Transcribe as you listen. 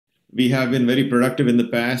We have been very productive in the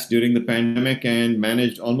past during the pandemic and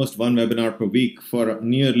managed almost one webinar per week for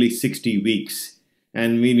nearly 60 weeks.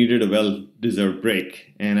 And we needed a well-deserved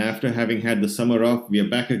break. And after having had the summer off, we are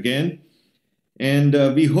back again. And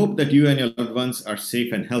we hope that you and your loved ones are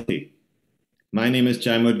safe and healthy. My name is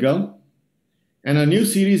Mudgal. And our new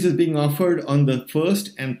series is being offered on the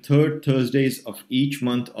first and third Thursdays of each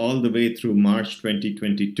month all the way through March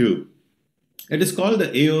 2022. It is called the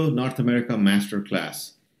AO North America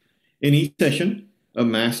Masterclass. In each session, a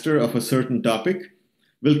master of a certain topic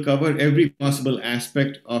will cover every possible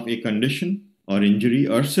aspect of a condition or injury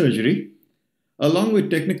or surgery, along with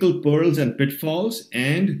technical pearls and pitfalls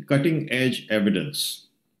and cutting-edge evidence.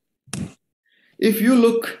 If you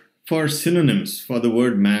look for synonyms for the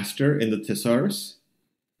word master in the thesaurus,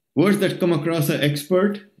 words that come across are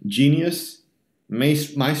expert, genius,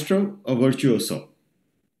 maestro, or virtuoso.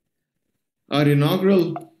 Our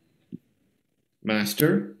inaugural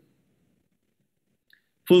master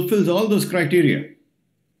fulfills all those criteria.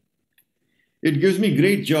 It gives me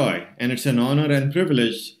great joy, and it's an honor and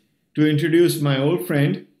privilege to introduce my old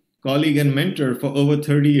friend, colleague, and mentor for over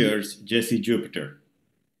 30 years, Jesse Jupiter.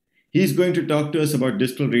 He's going to talk to us about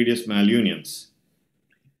distal radius malunions.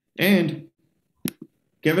 And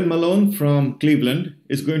Kevin Malone from Cleveland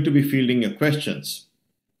is going to be fielding your questions.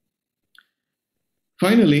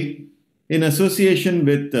 Finally, in association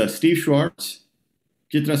with Steve Schwartz,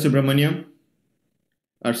 Chitra Subramaniam,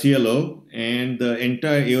 our CLO, and the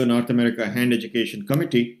entire AO North America Hand Education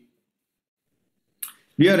Committee,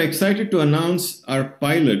 we are excited to announce our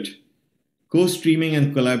pilot co-streaming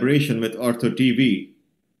and collaboration with OrthoTV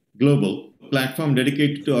Global, platform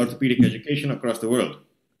dedicated to orthopedic education across the world.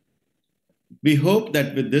 We hope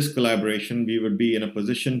that with this collaboration, we would be in a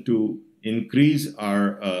position to increase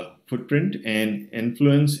our footprint and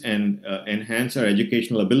influence and enhance our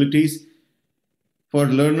educational abilities for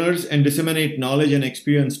learners and disseminate knowledge and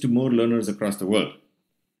experience to more learners across the world.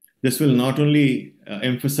 This will not only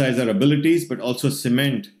emphasize our abilities, but also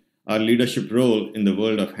cement our leadership role in the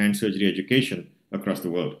world of hand surgery education across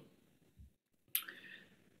the world.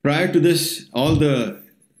 Prior to this, all the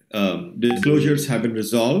disclosures have been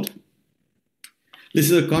resolved. This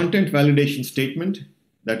is a content validation statement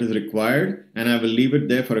that is required, and I will leave it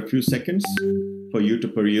there for a few seconds for you to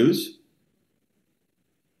peruse.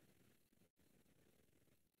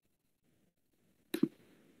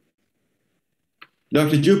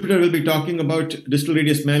 Dr. Jupiter will be talking about distal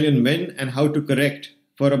radius malleus when and how to correct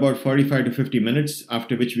for about 45 to 50 minutes,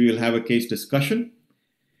 after which we will have a case discussion.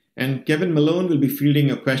 And Kevin Malone will be fielding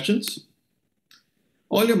your questions.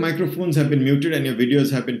 All your microphones have been muted and your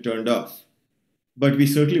videos have been turned off. But we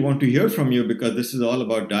certainly want to hear from you because this is all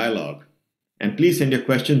about dialogue. And please send your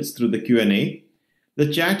questions through the Q&A.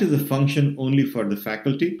 The chat is a function only for the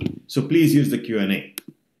faculty, so please use the Q&A.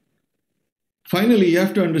 Finally, you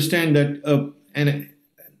have to understand that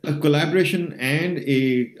a collaboration and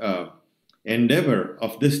a endeavor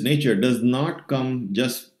of this nature does not come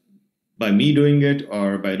just by me doing it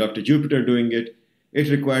or by Dr. Jupiter doing it. It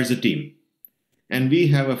requires a team. And we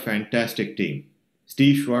have a fantastic team.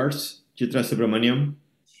 Steve Schwartz, Chitra Subramaniam,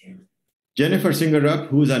 Jennifer Singarup,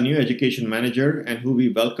 who's our new education manager and who we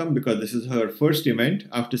welcome because this is her first event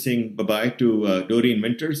after saying bye-bye to Doreen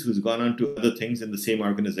Winters, who's gone on to other things in the same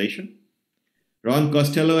organization. Ron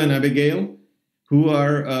Costello and Abigail, who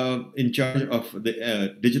are in charge of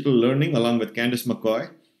the digital learning along with Candice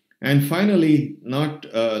McCoy. And finally, not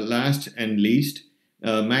last and least,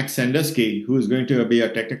 Max Sandusky, who is going to be our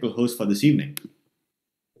technical host for this evening.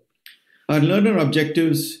 Our learner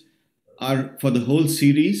objectives are for the whole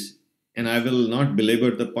series, and I will not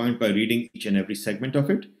belabor the point by reading each and every segment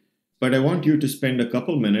of it, but I want you to spend a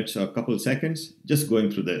couple minutes or a couple seconds just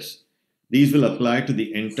going through this. These will apply to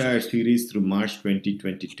the entire series through March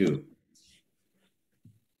 2022.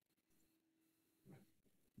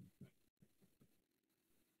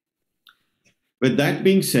 With that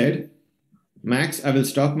being said, Max, I will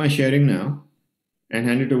stop my sharing now and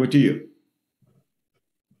hand it over to you.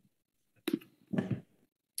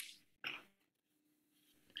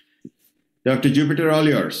 Dr. Jupiter, all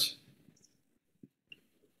yours.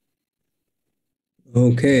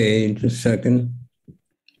 Okay, just a second.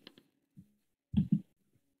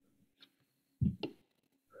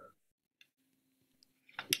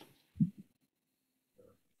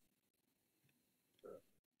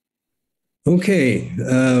 Okay.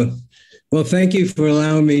 Well, thank you for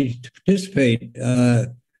allowing me to participate.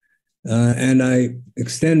 And I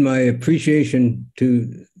extend my appreciation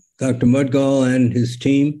to Dr. Mudgal and his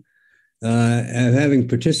team, having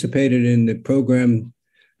participated in the program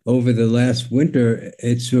over the last winter.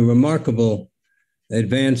 It's a remarkable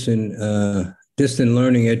advance in distant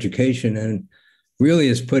learning education and really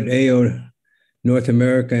has put AO North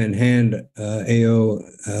America and AO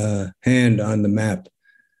hand on the map.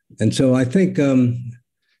 And so I think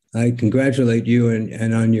I congratulate you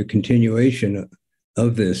and on your continuation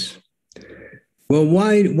of this. Well,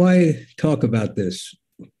 why talk about this?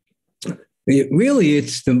 Really,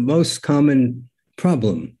 it's the most common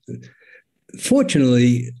problem.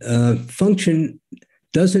 Fortunately, function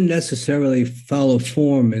doesn't necessarily follow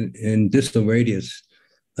form in distal radius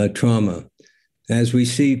trauma, as we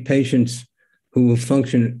see patients who will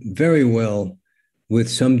function very well with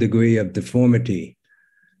some degree of deformity.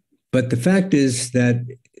 But the fact is that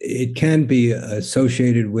it can be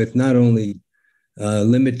associated with not only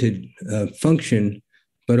limited function,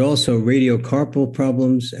 but also radiocarpal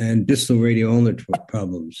problems and distal radioulnar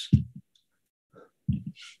problems.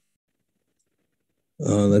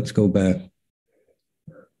 Let's go back.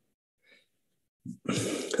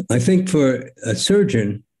 I think for a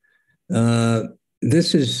surgeon,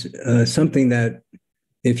 this is something that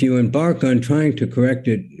if you embark on trying to correct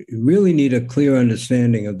it, you really need a clear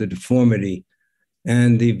understanding of the deformity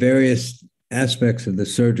and the various aspects of the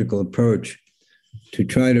surgical approach to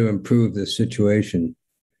try to improve the situation.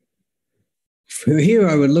 For here,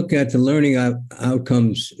 I would look at the learning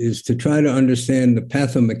outcomes is to try to understand the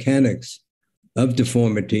pathomechanics of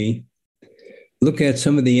deformity, look at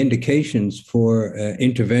some of the indications for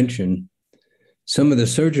intervention, some of the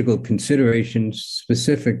surgical considerations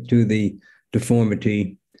specific to the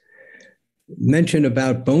deformity, mention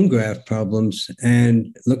about bone graft problems,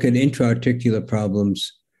 and look at intra-articular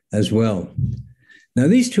problems as well. Now,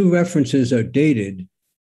 these two references are dated,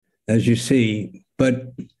 as you see,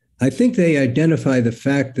 but I think they identify the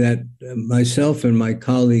fact that myself and my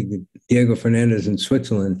colleague, Diego Fernandez in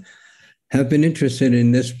Switzerland, have been interested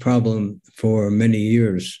in this problem for many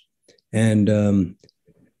years. And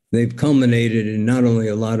they've culminated in not only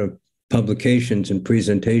a lot of publications and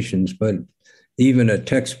presentations, but even a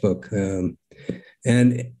textbook.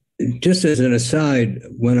 And just as an aside,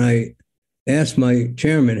 when I asked my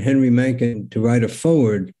chairman, Henry Mankin, to write a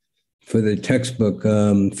foreword for the textbook,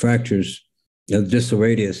 Fractures of Distal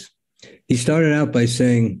Radius, he started out by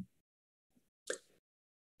saying,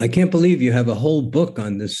 "I can't believe you have a whole book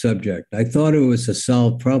on this subject. I thought it was a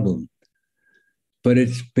solved problem." But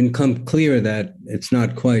it's become clear that it's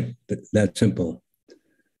not quite that simple.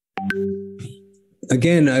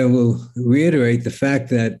 Again, I will reiterate the fact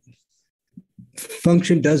that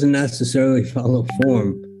function doesn't necessarily follow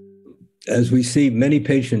form, as we see many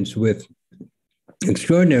patients with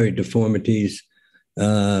extraordinary deformities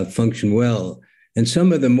function well. And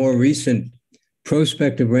some of the more recent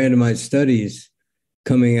prospective randomized studies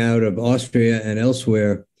coming out of Austria and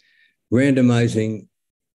elsewhere, randomizing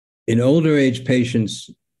in older age patients,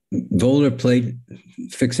 volar plate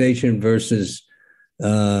fixation versus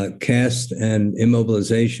cast and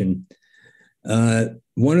immobilization.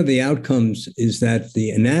 One of the outcomes is that the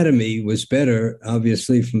anatomy was better,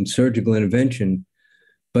 obviously, from surgical intervention,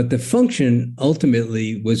 but the function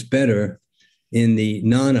ultimately was better in the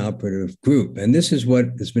non-operative group. And this is what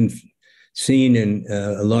has been seen in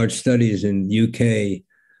large studies in UK.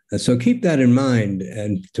 So keep that in mind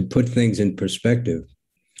and to put things in perspective.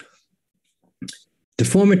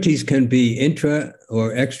 Deformities can be intra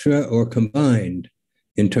or extra or combined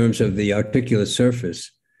in terms of the articular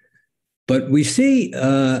surface. But we see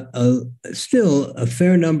still a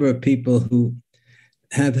fair number of people who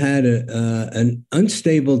have had an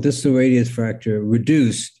unstable distal radius fracture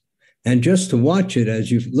reduced. And just to watch it as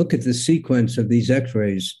you look at the sequence of these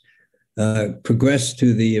x-rays, progress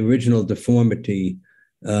to the original deformity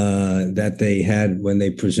that they had when they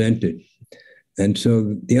presented. And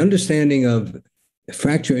so the understanding of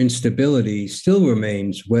fracture instability still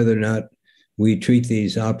remains whether or not we treat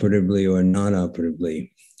these operatively or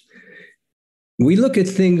non-operatively. We look at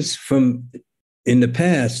things from, in the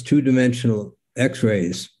past, two-dimensional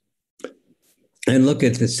x-rays and look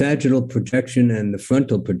at the sagittal projection and the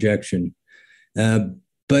frontal projection.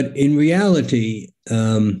 But in reality,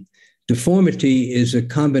 deformity is a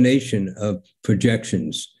combination of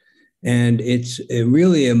projections. And it's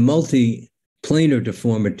really a multi-planar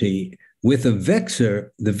deformity with a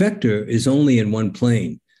vector. The vector is only in one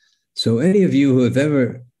plane. So any of you who have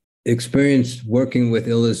ever experienced working with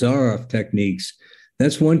Ilizarov techniques,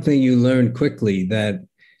 that's one thing you learn quickly, that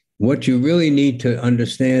what you really need to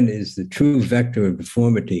understand is the true vector of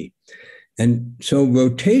deformity. And so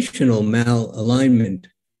rotational malalignment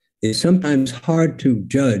is sometimes hard to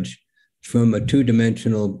judge from a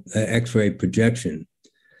two-dimensional X-ray projection.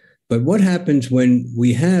 But what happens when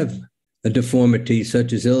we have a deformity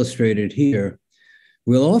such as illustrated here,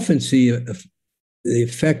 we'll often see the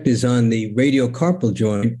effect is on the radiocarpal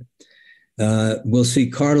joint, we'll see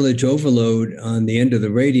cartilage overload on the end of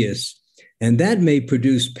the radius, and that may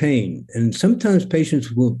produce pain. And sometimes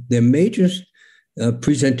patients their major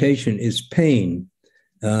presentation is pain,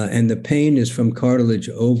 and the pain is from cartilage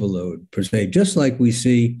overload per se, just like we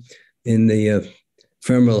see in the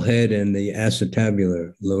femoral head and the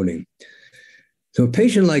acetabular loading. So a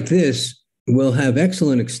patient like this will have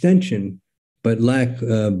excellent extension, but lack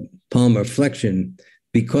palmar flexion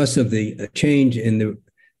because of the change in the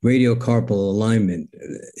radiocarpal alignment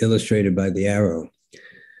illustrated by the arrow.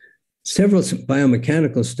 Several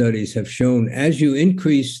biomechanical studies have shown as you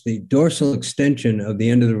increase the dorsal extension of the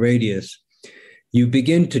end of the radius, you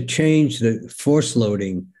begin to change the force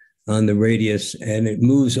loading on the radius, and it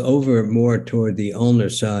moves over more toward the ulnar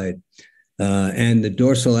side and the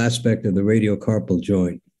dorsal aspect of the radiocarpal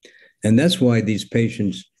joint. And that's why these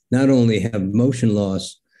patients not only have motion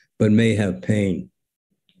loss, but may have pain.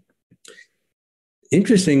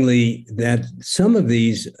 Interestingly, that some of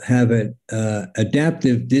these have an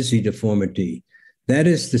adaptive dizzy deformity. That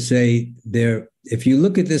is to say, if you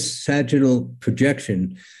look at this sagittal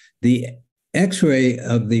projection, the X-ray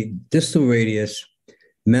of the distal radius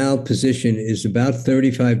malposition is about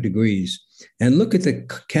 35 degrees. And look at the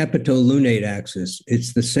capitolunate axis,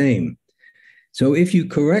 it's the same. So if you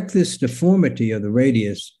correct this deformity of the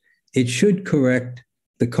radius, it should correct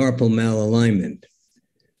the carpal malalignment.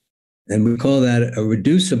 And we call that a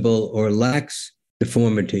reducible or lax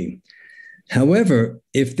deformity. However,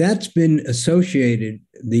 if that's been associated,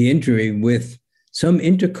 the injury, with some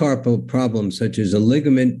intercarpal problem, such as a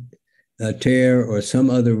ligament tear or some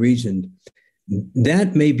other reason,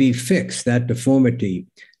 that may be fixed, that deformity,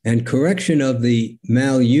 and correction of the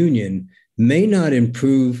malunion may not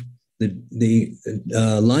improve the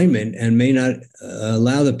alignment and may not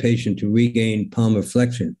allow the patient to regain palmar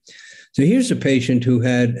flexion. So here's a patient who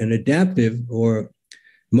had an adaptive or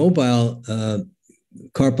mobile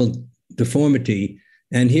carpal deformity,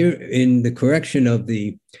 and here in the correction of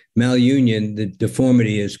the malunion, the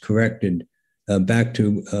deformity is corrected back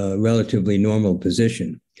to a relatively normal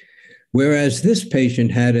position. Whereas this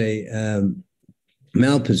patient had a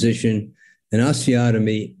malposition, an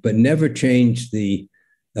osteotomy, but never changed the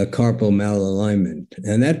carpal malalignment.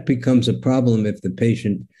 And that becomes a problem if the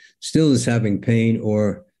patient still is having pain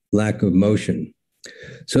or lack of motion.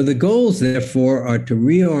 So the goals, therefore, are to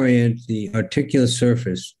reorient the articular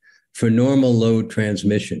surface for normal load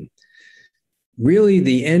transmission. Really,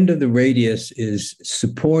 the end of the radius is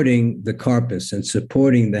supporting the carpus and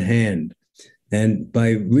supporting the hand. And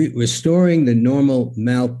by restoring the normal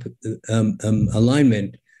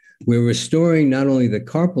alignment, we're restoring not only the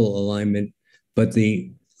carpal alignment, but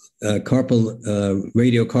the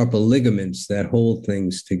radiocarpal ligaments that hold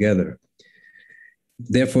things together.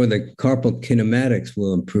 Therefore, the carpal kinematics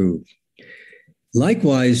will improve.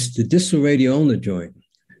 Likewise, the distal radioulnar joint.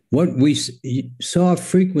 What we saw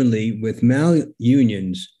frequently with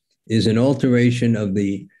malunions is an alteration of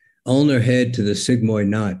the ulnar head to the sigmoid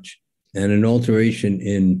notch and an alteration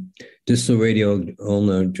in distal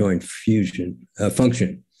radioulnar joint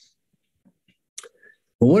function.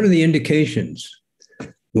 Well, what are the indications?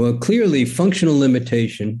 Well, clearly functional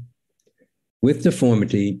limitation with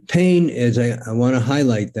deformity. Pain is, I want to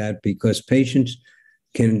highlight that because patients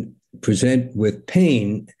can present with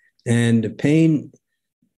pain, and pain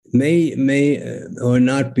may or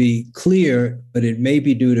not be clear, but it may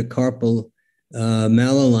be due to carpal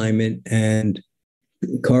malalignment and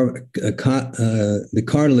the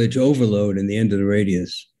cartilage overload in the end of the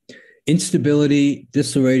radius. Instability,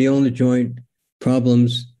 distal radioulnar joint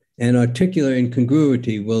problems, and articular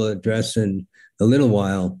incongruity we'll address in a little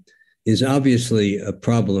while is obviously a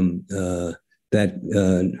problem that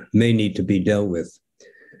may need to be dealt with.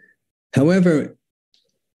 However,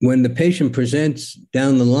 when the patient presents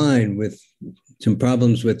down the line with some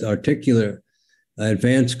problems with articular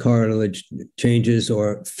advanced cartilage changes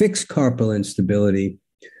or fixed carpal instability,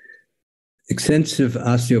 extensive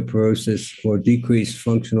osteoporosis, or decreased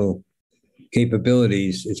functional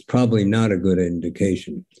capabilities is probably not a good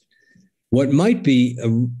indication. What might be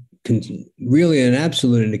really an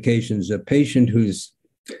absolute indication is a patient who's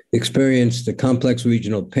experienced a complex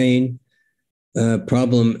regional pain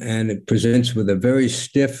problem, and it presents with a very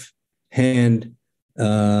stiff hand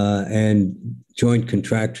and joint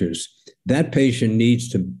contractures. That patient needs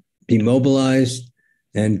to be mobilized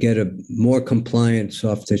and get a more compliant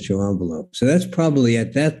soft tissue envelope. So that's probably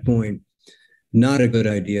at that point not a good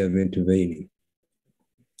idea of intervening.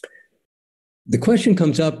 The question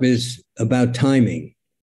comes up is about timing.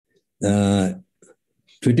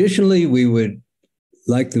 Traditionally, we would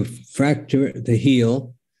like the fracture to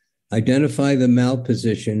heal identify the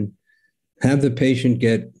malposition, have the patient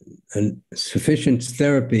get sufficient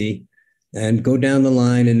therapy, and go down the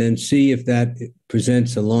line and then see if that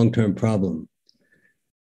presents a long-term problem.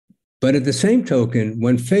 But at the same token,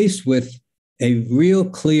 when faced with a real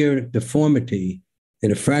clear deformity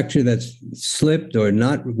in a fracture that's slipped or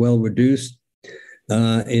not well reduced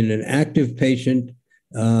in an active patient,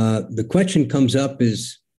 the question comes up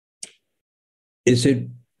is it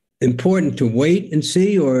important to wait and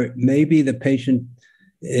see, or maybe the patient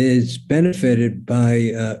is benefited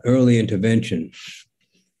by early intervention?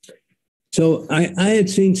 So I had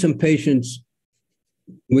seen some patients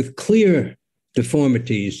with clear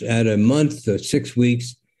deformities at a month or 6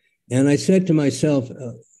 weeks, and I said to myself,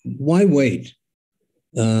 why wait?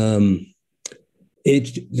 That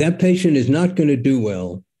patient is not going to do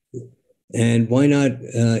well, and why not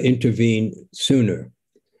intervene sooner?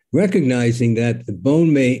 Recognizing that the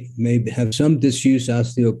bone may have some disuse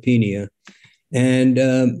osteopenia and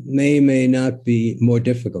may not be more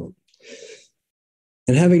difficult.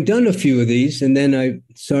 And having done a few of these, and then I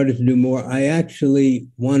started to do more, I actually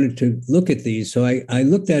wanted to look at these. So I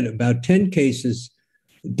looked at about 10 cases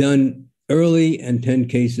done early and 10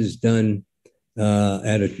 cases done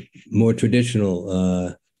at a more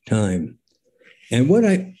traditional time. And what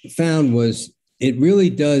I found was it really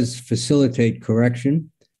does facilitate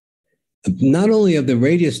correction, not only of the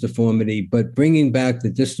radius deformity, but bringing back the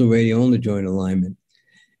distal radial ulnar joint alignment.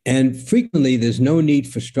 And frequently, there's no need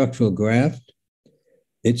for structural graft.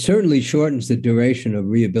 It certainly shortens the duration of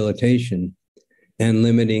rehabilitation and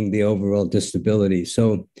limiting the overall disability.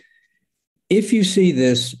 So if you see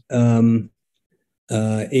this,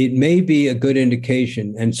 it may be a good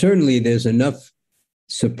indication, and certainly there's enough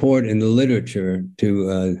support in the literature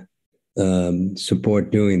to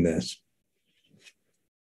support doing this.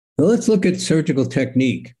 Now let's look at surgical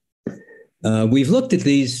technique. We've looked at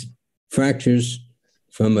these fractures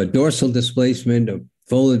from a dorsal displacement, a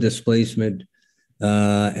volar displacement,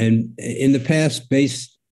 and in the past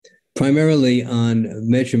based primarily on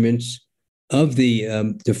measurements of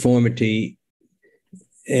the deformity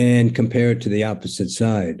and compared to the opposite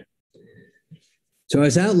side. So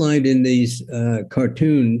as outlined in these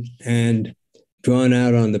cartoons and drawn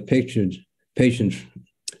out on the patient's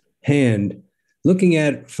hand, looking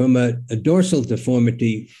at from a dorsal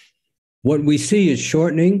deformity, what we see is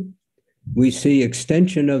shortening. We see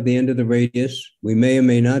extension of the end of the radius. We may or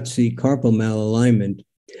may not see carpal malalignment.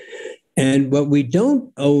 And what we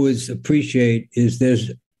don't always appreciate is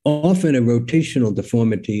there's often a rotational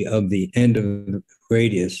deformity of the end of the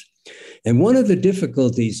radius. And one of the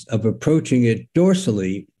difficulties of approaching it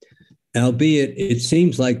dorsally, albeit it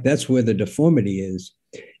seems like that's where the deformity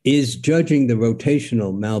is judging the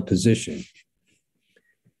rotational malposition.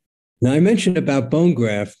 Now, I mentioned about bone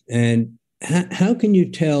graft, and how can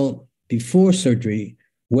you tell before surgery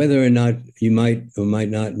whether or not you might or might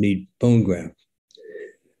not need bone graft?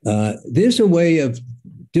 There's a way of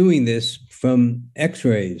doing this from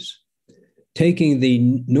x-rays, taking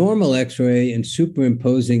the normal x-ray and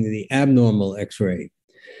superimposing the abnormal x-ray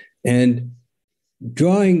and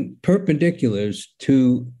drawing perpendiculars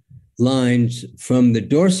to lines from the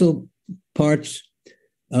dorsal parts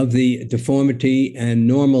of the deformity and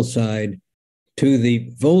normal side to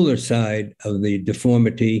the volar side of the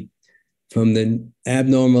deformity from the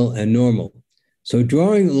abnormal and normal. So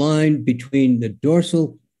drawing a line between the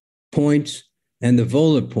dorsal points and the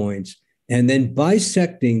volar points, and then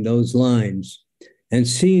bisecting those lines and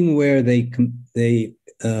seeing where they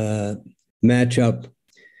match up.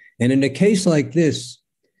 And in a case like this,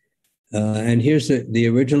 and here's the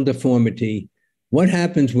original deformity, what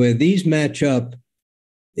happens where these match up,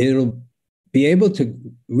 it'll be able to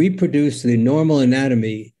reproduce the normal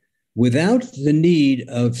anatomy without the need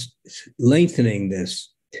of lengthening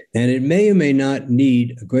this. And it may or may not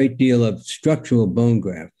need a great deal of structural bone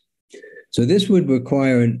graft. So this would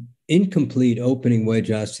require an incomplete opening wedge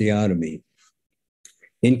osteotomy.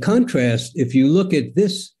 In contrast, if you look at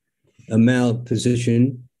this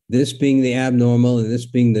malposition, this being the abnormal and this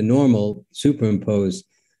being the normal superimposed,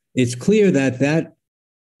 it's clear that that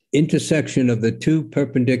intersection of the two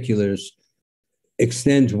perpendiculars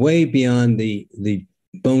extends way beyond the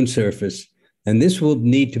bone surface, and this will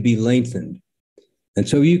need to be lengthened. And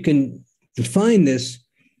so you can define this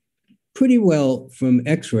pretty well from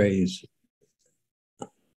x-rays.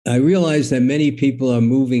 I realize that many people are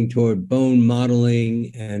moving toward bone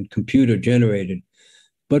modeling and computer generated,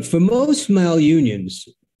 but for most malunions,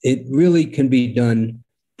 it really can be done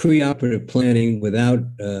preoperative planning without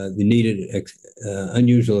the needed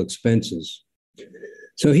unusual expenses.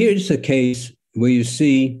 So here's a case where you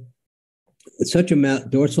see such a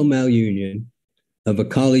dorsal malunion of a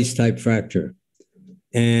Colles type fracture.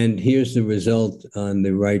 And here's the result on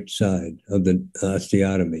the right side of the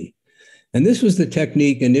osteotomy. And this was the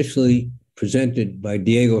technique initially presented by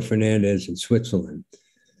Diego Fernandez in Switzerland.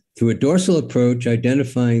 Through a dorsal approach,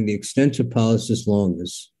 identifying the extensor pollicis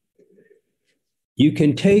longus, you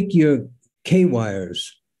can take your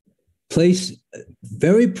K-wires, place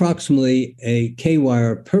very proximally a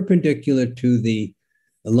K-wire perpendicular to the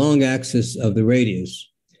long axis of the radius,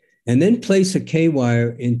 and then place a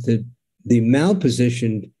K-wire into the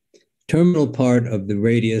malpositioned terminal part of the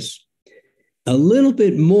radius a little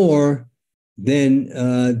bit more than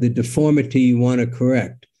the deformity you want to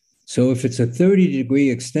correct. So if it's a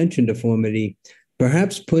 30-degree extension deformity,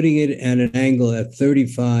 perhaps putting it at an angle at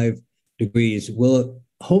 35 degrees will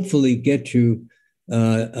hopefully get you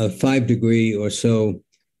a 5-degree or so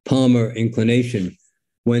palmar inclination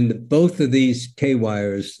when both of these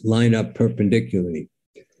K-wires line up perpendicularly.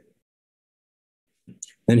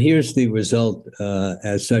 And here's the result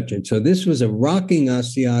as such. And so this was a rocking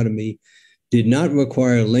osteotomy, did not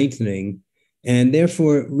require lengthening, and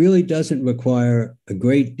therefore really doesn't require a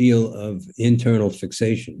great deal of internal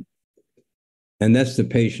fixation. And that's the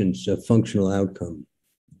patient's functional outcome.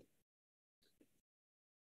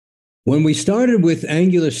 When we started with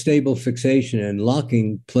angular stable fixation and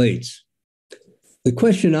locking plates, the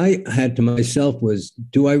question I had to myself was,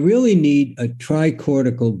 do I really need a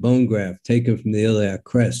tricortical bone graft taken from the iliac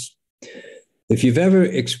crest? If you've ever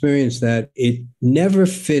experienced that, it never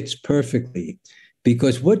fits perfectly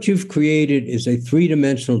because what you've created is a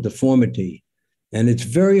three-dimensional deformity, and it's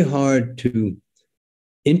very hard to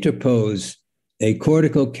interpose a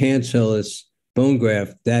cortical cancellous bone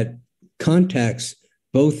graft that contacts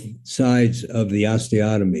both sides of the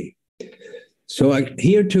osteotomy. So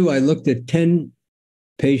here too, I looked at 10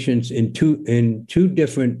 patients in two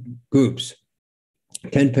different groups,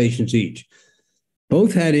 10 patients each.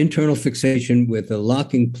 Both had internal fixation with a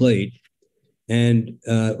locking plate, and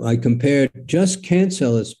I compared just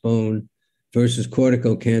cancellous bone versus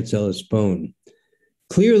cortical cancellous bone.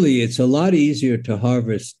 Clearly, it's a lot easier to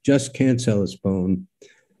harvest just cancellous bone.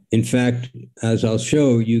 In fact, as I'll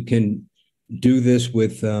show, you can do this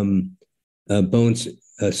with bone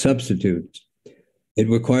substitutes. It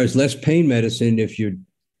requires less pain medicine if you're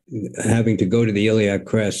having to go to the iliac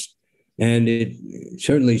crest, and it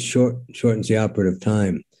certainly shortens the operative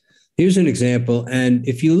time. Here's an example, and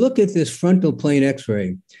if you look at this frontal plane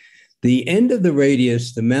X-ray, the end of the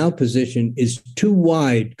radius, the malposition, is too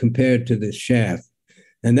wide compared to the shaft,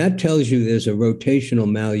 and that tells you there's a rotational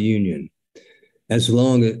malunion, as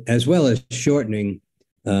well as shortening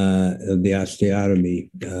of the osteotomy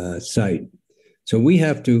site. So we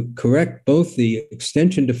have to correct both the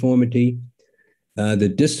extension deformity, the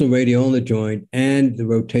distal radioulnar joint, and the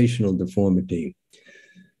rotational deformity.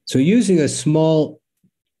 So using a small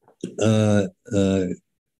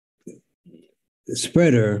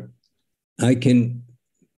spreader, I can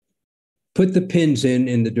put the pins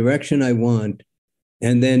in the direction I want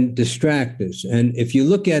and then distract this. And if you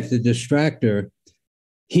look at the distractor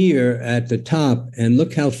here at the top and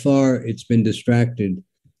look how far it's been distracted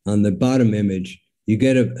on the bottom image, you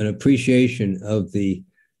get an appreciation of the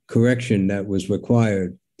correction that was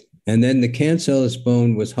required. And then the cancellous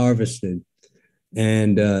bone was harvested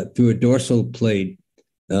and through a dorsal plate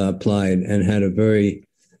applied, and had a very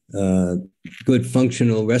good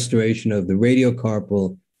functional restoration of the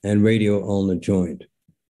radiocarpal and radioulnar joint.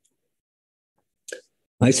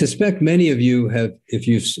 I suspect many of you have, if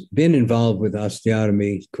you've been involved with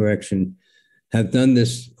osteotomy correction, have done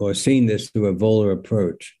this or seen this through a volar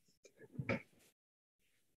approach.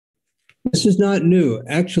 This is not new.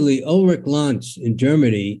 Actually, Ulrich Lanz in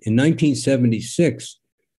Germany in 1976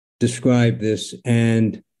 described this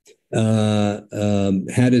and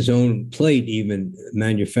had his own plate even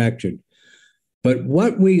manufactured. But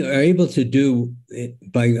what we are able to do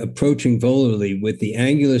by approaching volarly with the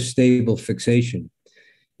angular stable fixation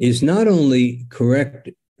is not only correct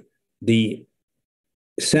the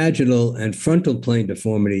sagittal and frontal plane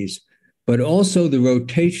deformities, but also the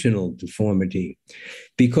rotational deformity,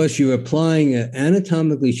 because you're applying an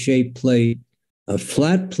anatomically shaped plate, a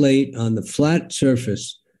flat plate on the flat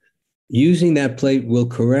surface. Using that plate will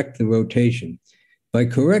correct the rotation. By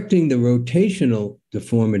correcting the rotational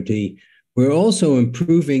deformity, we're also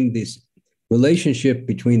improving this relationship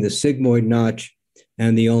between the sigmoid notch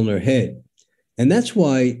and the ulnar head. And that's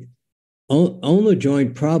why ulnar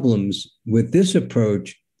joint problems with this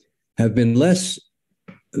approach have been less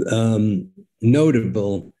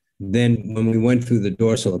notable than when we went through the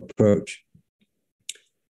dorsal approach.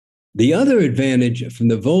 The other advantage from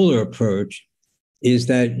the volar approach is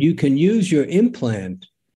that you can use your implant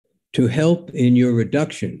to help in your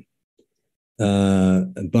reduction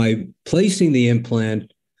by placing the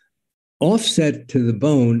implant offset to the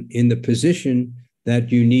bone in the position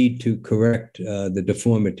that you need to correct the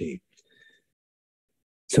deformity.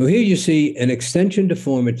 So here you see an extension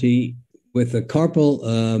deformity with a carpal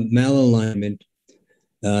malalignment.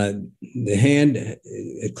 The hand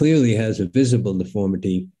it clearly has a visible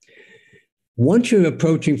deformity. Once you're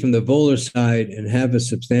approaching from the volar side and have a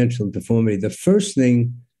substantial deformity, the first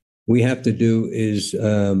thing we have to do is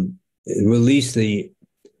release the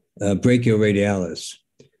brachioradialis.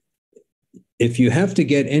 If you have to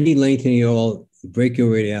get any lengthening at all,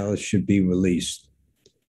 brachioradialis should be released.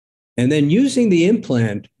 And then using the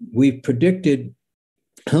implant, we've predicted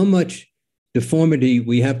how much deformity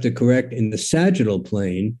we have to correct in the sagittal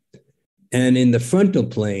plane and in the frontal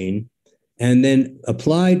plane, and then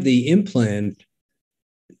applied the implant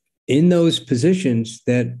in those positions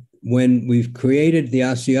that when we've created the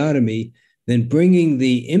osteotomy, then bringing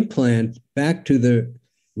the implant back to the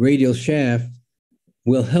radial shaft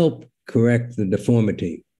will help correct the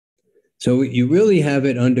deformity. So you really have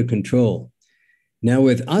it under control. Now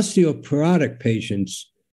with osteoporotic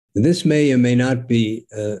patients, this may or may not be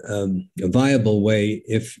a viable way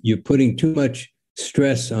if you're putting too much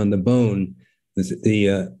stress on the bone.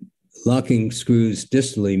 The locking screws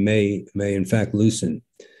distally may in fact loosen.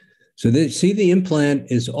 So see the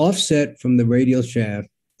implant is offset from the radial shaft,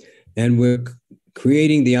 and we're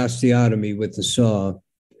creating the osteotomy with the saw,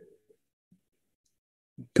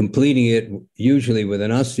 completing it usually with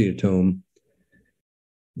an osteotome.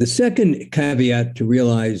 The second caveat to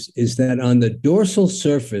realize is that on the dorsal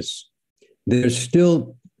surface, there's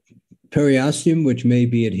still periosteum, which may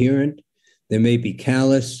be adherent. There may be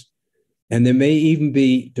callus, and there may even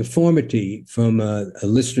be deformity from a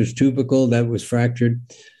Lister's tubercle that was fractured.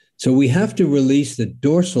 So we have to release the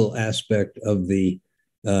dorsal aspect of the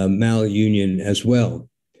malunion as well.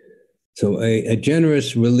 So a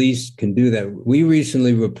generous release can do that. We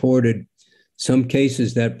recently reported some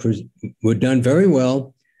cases that were done very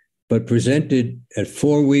well, but presented at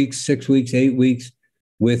 4 weeks, 6 weeks, 8 weeks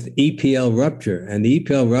with EPL rupture. And the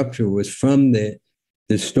EPL rupture was from the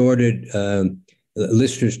distorted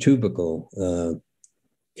Lister's tubercle.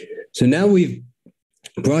 So now we've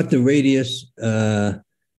brought the radius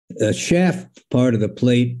shaft part of the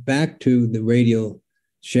plate back to the radial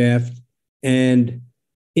shaft. And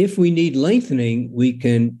if we need lengthening, we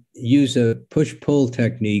can use a push-pull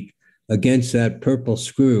technique against that purple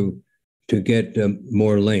screw to get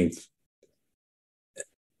more length.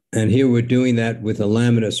 And here we're doing that with a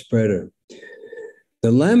lamina spreader.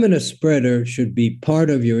 The lamina spreader should be part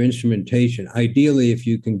of your instrumentation, ideally if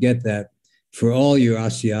you can get that for all your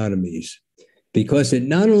osteotomies, because it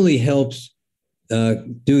not only helps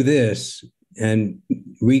do this and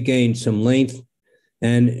regain some length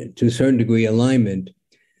and to a certain degree alignment,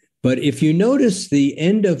 but if you notice the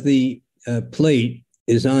end of the plate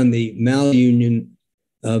is on the malunion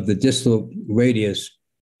of the distal radius,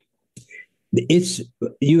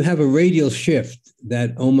 you have a radial shift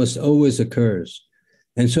that almost always occurs.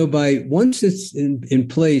 And so once it's in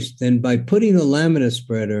place, then by putting the lamina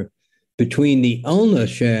spreader between the ulna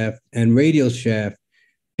shaft and radial shaft,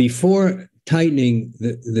 before tightening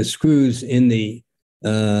the screws in the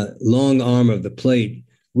long arm of the plate,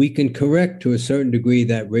 we can correct to a certain degree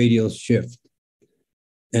that radial shift.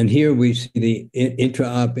 And here we see the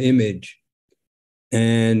intra-op image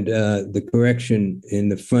and the correction in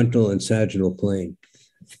the frontal and sagittal plane.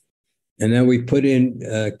 And now we put in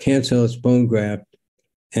cancellous bone graft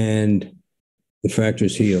and the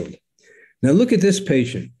fracture's healed. Now look at this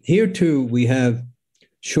patient. Here too, we have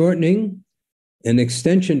shortening and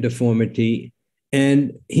extension deformity.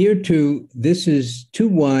 And here too, this is too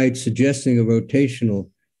wide, suggesting a rotational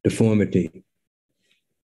deformity.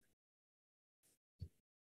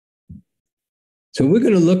 So we're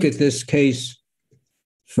going to look at this case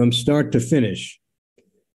from start to finish.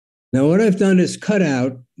 Now, what I've done is cut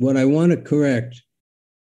out what I want to correct,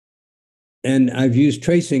 and I've used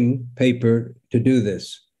tracing paper to do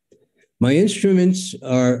this. My instruments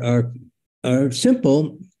are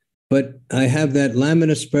simple, but I have that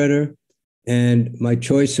lamina spreader and my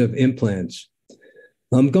choice of implants.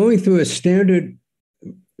 I'm going through a standard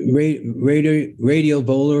radial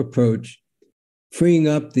volar approach, freeing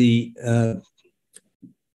up the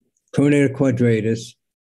pronator quadratus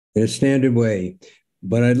in a standard way.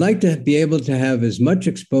 But I'd like to be able to have as much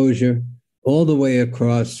exposure all the way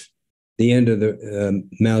across the end of the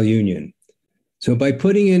malunion. So by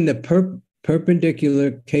putting in the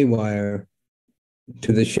perpendicular K-wire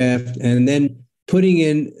to the shaft and then putting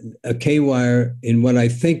in a K-wire in what I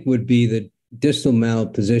think would be the distal mal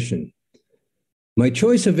position. My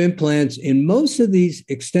choice of implants in most of these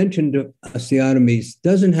extension osteotomies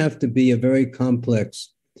doesn't have to be a very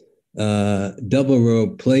complex double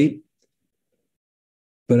row plate,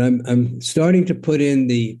 but I'm starting to put in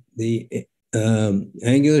the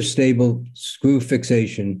angular stable screw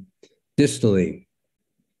fixation distally.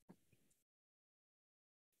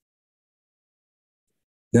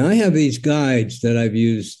 Now I have these guides that I've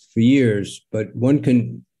used for years, but one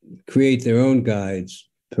can create their own guides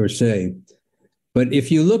per se. But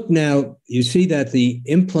if you look now, you see that the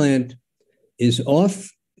implant is off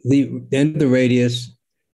the end of the radius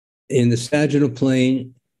in the sagittal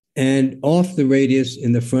plane and off the radius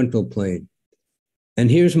in the frontal plane. And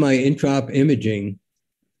here's my intraop imaging,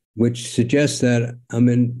 which suggests that I'm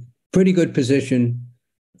in pretty good position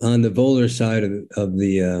on the volar side of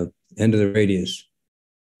the end of the radius.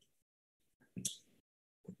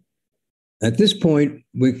 At this point,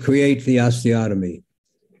 we create the osteotomy.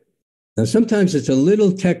 Now, sometimes it's a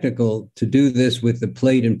little technical to do this with the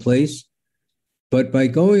plate in place, but by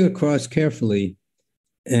going across carefully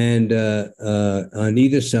and on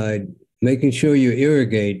either side, making sure you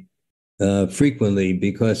irrigate frequently,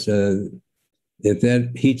 because if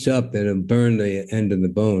that heats up, it'll burn the end of the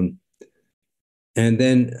bone. And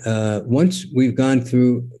then once we've gone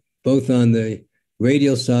through both on the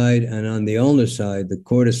radial side and on the ulnar side, the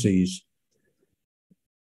cortices,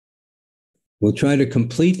 we'll try to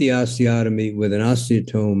complete the osteotomy with an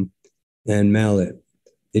osteotome and mallet.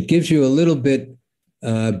 It gives you a little bit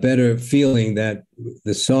better feeling that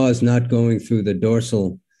the saw is not going through the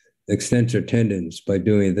dorsal extensor tendons by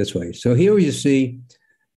doing it this way. So here you see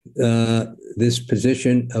this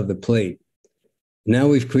position of the plate. Now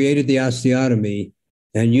we've created the osteotomy,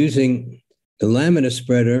 and using the lamina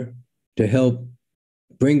spreader to help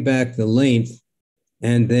bring back the length,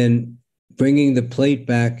 and then bringing the plate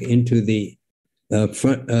back into the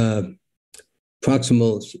front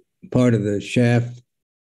proximal part of the shaft.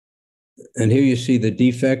 And here you see the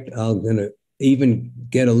defect. I'm going to even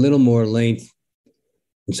get a little more length.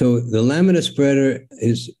 And so the lamina spreader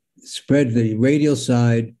is spread the radial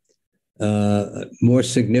side more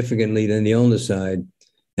significantly than the ulnar side.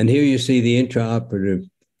 And here you see the intraoperative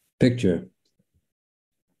picture.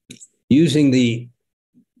 Using the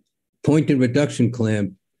pointed reduction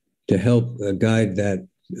clamp to help guide that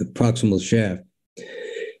proximal shaft.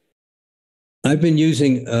 I've been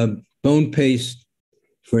using bone paste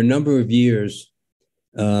for a number of years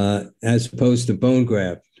as opposed to bone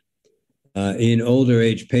graft in older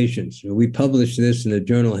age patients. We published this in the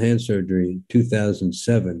journal Hand Surgery in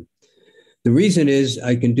 2007. The reason is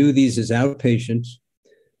I can do these as outpatients.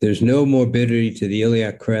 There's no morbidity to the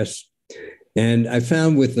iliac crest. And I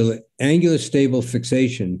found with the angular stable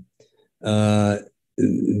fixation,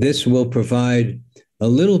 this will provide a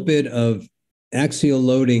little bit of axial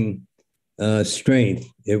loading strength.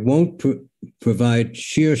 It won't provide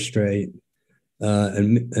shear strength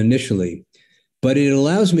initially, but it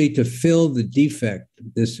allows me to fill the defect,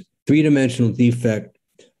 this three-dimensional defect,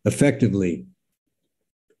 effectively,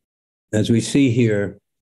 as we see here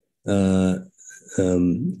on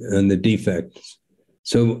the defects.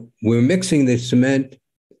 So we're mixing the cement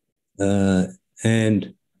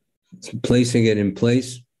and placing it in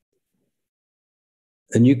place.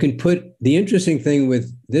 And you can put, the interesting thing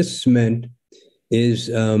with this cement is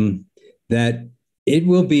that it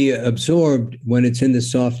will be absorbed when it's in the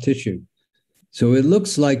soft tissue. So it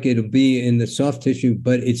looks like it'll be in the soft tissue,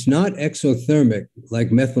 but it's not exothermic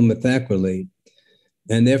like methyl methacrylate,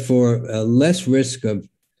 and therefore less risk of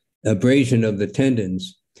abrasion of the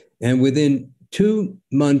tendons. And within 2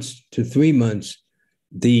 months to 3 months,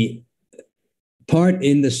 the part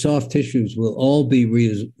in the soft tissues will all be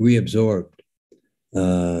reabsorbed.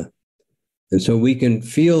 And so we can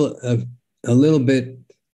feel a little bit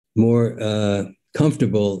more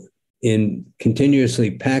comfortable in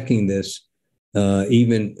continuously packing this,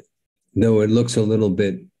 even though it looks a little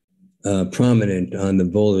bit prominent on the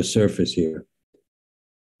volar surface here.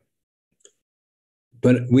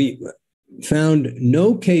 But we found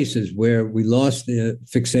no cases where we lost the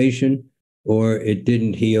fixation or it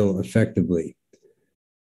didn't heal effectively.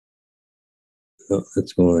 Oh,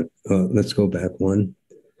 let's go on. Let's go back one.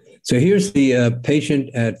 So here's the patient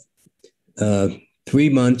at 3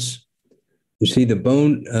 months. You see the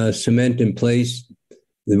bone cement in place,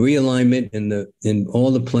 the realignment in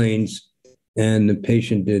all the planes, and the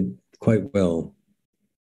patient did quite well.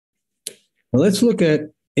 Well, let's look at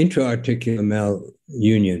intra-articular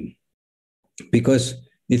malunion, because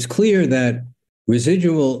it's clear that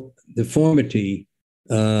residual deformity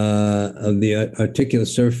of the articular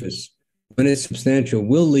surface, when it's substantial,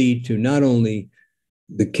 will lead to not only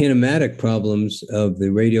the kinematic problems of the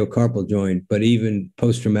radiocarpal joint, but even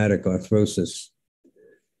post-traumatic arthrosis.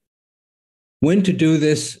 When to do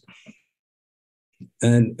this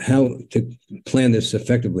and how to plan this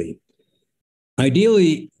effectively.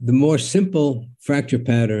 Ideally, the more simple fracture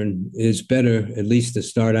pattern is better, at least to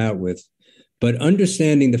start out with, but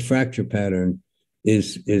understanding the fracture pattern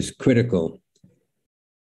is critical.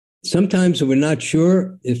 Sometimes we're not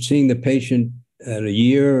sure if seeing the patient at a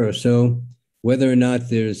year or so, whether or not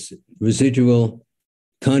there's residual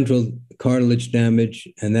chondral cartilage damage,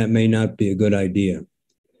 and that may not be a good idea.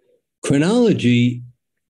 Chronology,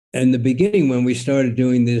 in the beginning when we started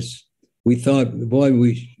doing this, we thought, boy,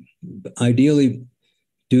 we ideally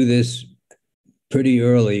do this pretty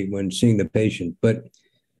early when seeing the patient, but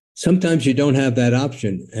sometimes you don't have that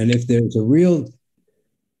option. And if there's a real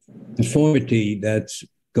deformity that's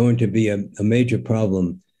going to be a major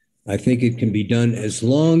problem, I think it can be done as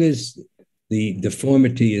long as the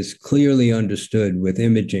deformity is clearly understood with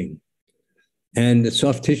imaging. And the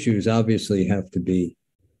soft tissues obviously have to be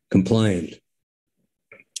compliant.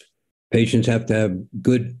 Patients have to have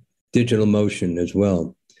good digital motion as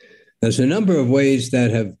well. There's a number of ways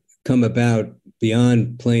that have come about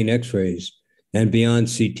beyond plain X-rays and beyond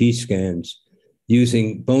CT scans,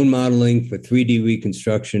 using bone modeling for 3D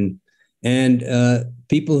reconstruction. And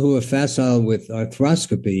people who are facile with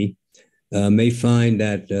arthroscopy may find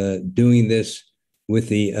that doing this with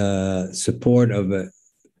the support of an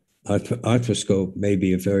arthroscope may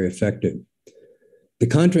be very effective. The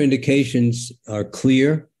contraindications are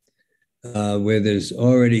clear, where there's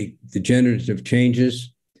already degenerative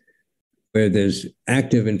changes, where there's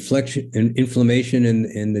active inflammation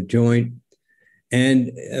in the joint,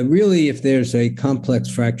 and really if there's a complex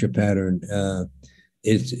fracture pattern,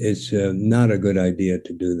 it's not a good idea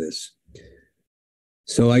to do this.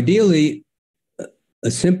 So ideally,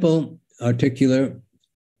 a simple articular,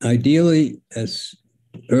 ideally as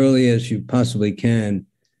early as you possibly can,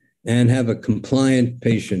 and have a compliant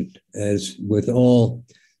patient as with all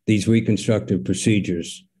these reconstructive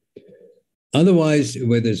procedures. Otherwise,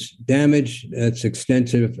 where there's damage, that's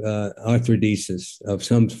extensive arthrodesis of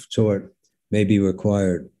some sort may be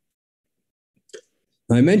required.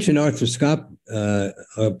 I mentioned arthroscope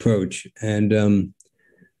approach, and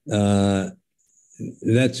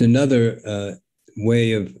that's another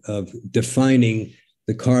way of defining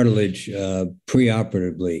the cartilage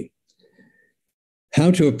preoperatively.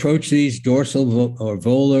 How to approach these, dorsal or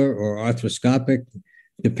volar or arthroscopic,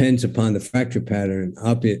 depends upon the fracture pattern,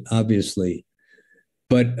 obviously.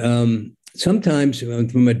 But sometimes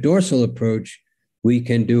from a dorsal approach, we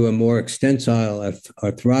can do a more extensile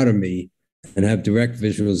arthrotomy and have direct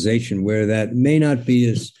visualization, where that may not be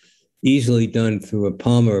as easily done through a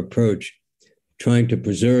palmar approach, trying to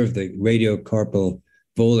preserve the radiocarpal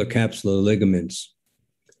volar capsular ligaments.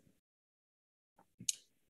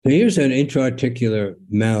 So here's an intra-articular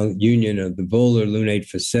malunion of the volar lunate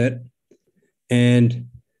facet. And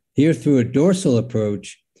here, through a dorsal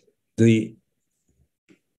approach, the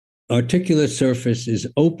articular surface is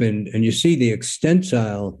opened, and you see the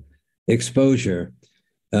extensile exposure.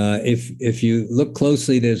 If you look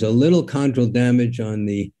closely, there's a little chondral damage on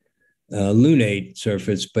the lunate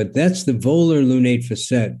surface, but that's the volar lunate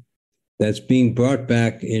facet that's being brought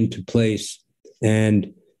back into place.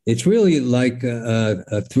 And it's really like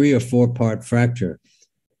a 3 or 4 part fracture,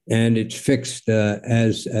 and it's fixed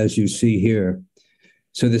as you see here.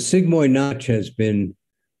 So the sigmoid notch has been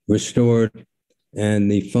restored,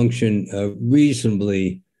 and the function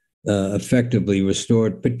reasonably effectively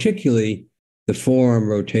restored, particularly the forearm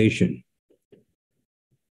rotation.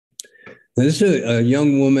 Now, this is a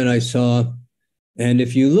young woman I saw, and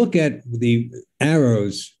if you look at the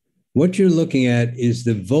arrows, what you're looking at is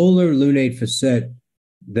the volar lunate facet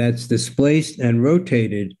that's displaced and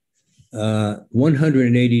rotated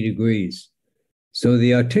 180 degrees. So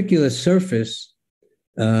the articular surface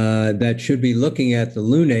that should be looking at the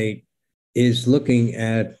lunate is looking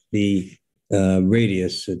at the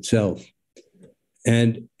radius itself.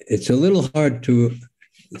 And it's a little hard to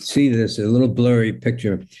see this, a little blurry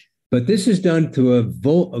picture, but this is done through a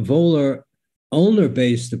volar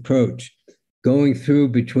ulnar-based approach, going through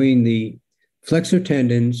between the flexor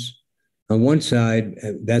tendons on one side,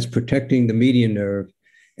 that's protecting the median nerve,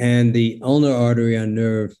 and the ulnar artery on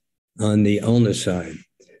nerve on the ulnar side,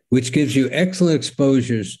 which gives you excellent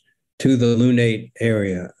exposures to the lunate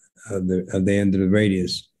area of the end of the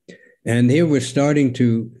radius. And here we're starting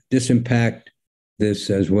to disimpact this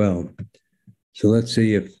as well. So let's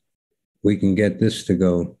see if we can get this to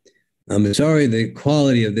go. I'm sorry, the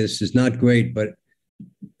quality of this is not great, but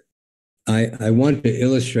I want to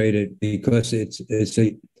illustrate it because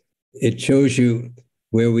it shows you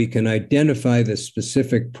where we can identify the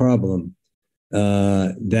specific problem,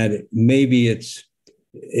 that maybe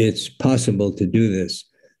it's possible to do this.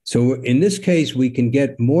 So in this case, we can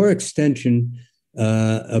get more extensive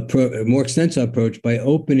approach by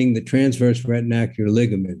opening the transverse retinacular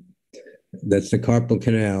ligament. That's the carpal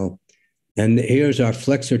canal. And here's our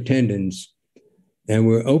flexor tendons. And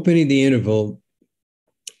we're opening the interval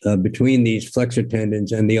between these flexor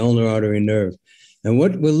tendons and the ulnar artery nerve. And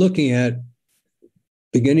what we're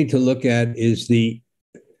beginning to look at is the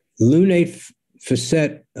lunate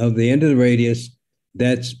facet of the end of the radius.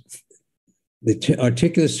 That's the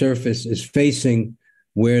articular surface is facing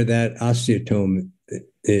where that osteotome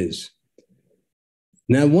is.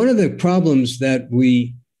 Now, one of the problems that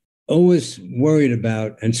we always worried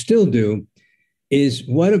about and still do is,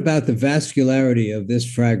 what about the vascularity of this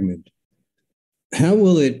fragment? How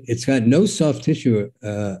will it's got no soft tissue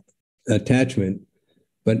attachment,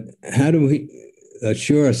 but how do we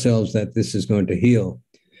assure ourselves that this is going to heal?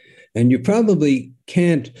 And you probably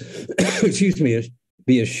can't,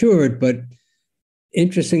 be assured, but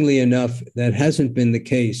interestingly enough, that hasn't been the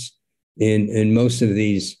case in most of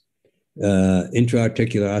these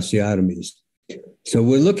intra-articular osteotomies. So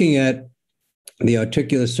we're looking at the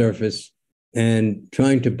articular surface and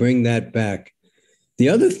trying to bring that back. The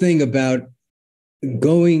other thing about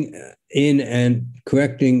going in and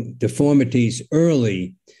correcting deformities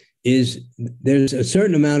early is there's a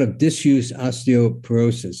certain amount of disuse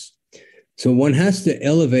osteoporosis. So one has to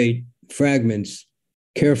elevate fragments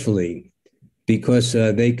carefully, because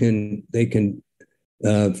they can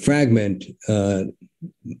fragment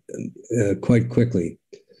quite quickly.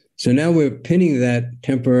 So now we're pinning that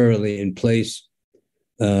temporarily in place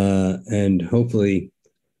and hopefully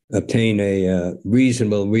obtain a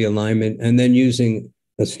reasonable realignment, and then using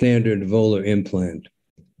a standard volar implant.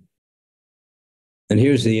 And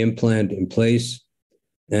here's the implant in place.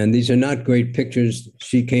 And these are not great pictures.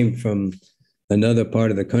 She came from another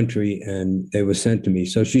part of the country and they were sent to me.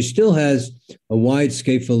 So she still has a wide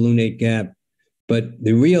scapholunate gap, but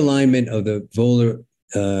the realignment of the volar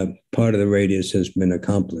part of the radius has been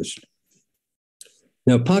accomplished.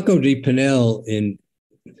 Now, Paco de Pinel in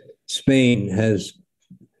Spain has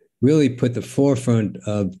really put the forefront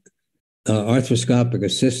of arthroscopic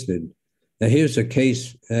assisted. Now, here's a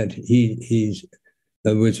case that he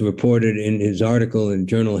was reported in his article in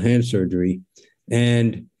Journal of Hand Surgery.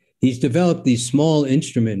 And he's developed these small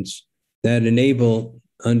instruments that enable,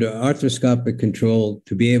 under arthroscopic control,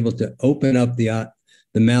 to be able to open up the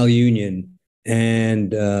malunion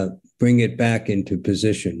and bring it back into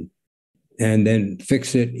position, and then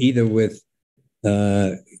fix it either with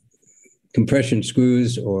compression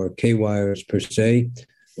screws or K-wires per se,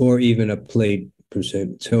 or even a plate per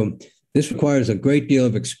se. So this requires a great deal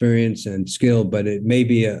of experience and skill, but it may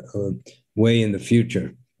be a way in the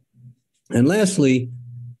future. And lastly,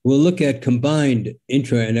 we'll look at combined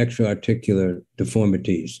intra and extra-articular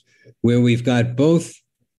deformities, where we've got both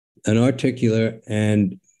an articular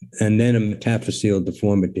and then a metaphyseal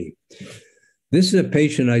deformity. This is a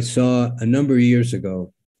patient I saw a number of years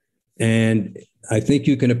ago, and I think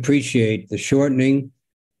you can appreciate the shortening,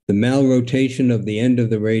 the malrotation of the end of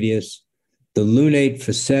the radius, the lunate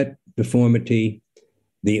facet deformity,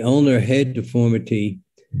 the ulnar head deformity,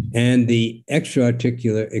 and the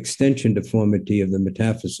extra-articular extension deformity of the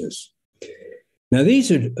metaphysis. Now,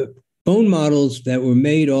 these are bone models that were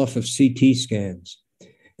made off of CT scans.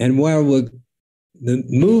 And while the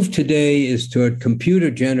move today is toward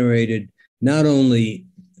computer-generated, not only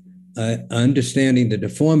understanding the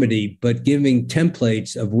deformity, but giving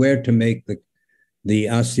templates of where to make the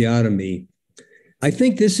osteotomy, I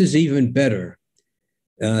think this is even better.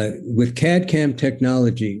 With CAD-CAM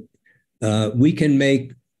technology, we can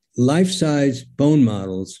make life-size bone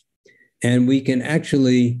models, and we can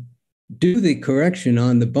actually do the correction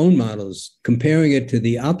on the bone models, comparing it to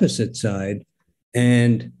the opposite side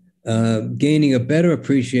and gaining a better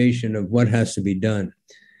appreciation of what has to be done.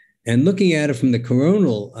 And looking at it from the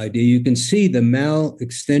coronal idea, you can see the mal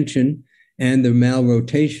extension and the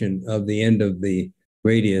malrotation of the end of the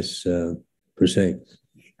radius per se.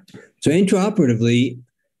 So intraoperatively,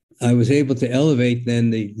 I was able to elevate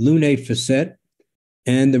then the lunate facet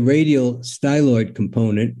and the radial styloid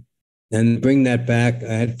component and bring that back.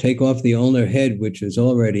 I had to take off the ulnar head, which is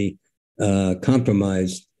already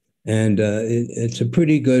compromised. And it's a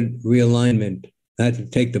pretty good realignment. I had to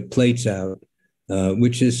take the plates out,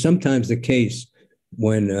 which is sometimes the case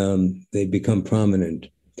when they become prominent.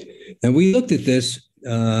 And we looked at this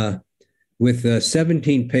with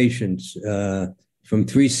 17 patients from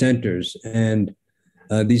 3 centers. And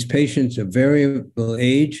these patients of variable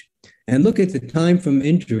age. And look at the time from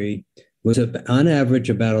injury was on average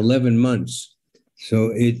about 11 months.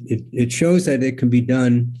 So it shows that it can be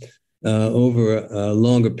done over a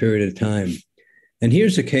longer period of time. And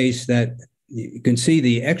here's a case that you can see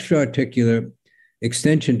the extra-articular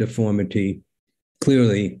extension deformity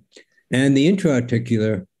clearly, and the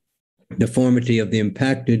intra-articular deformity of the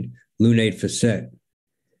impacted lunate facet.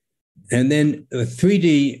 And then a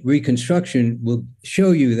 3D reconstruction will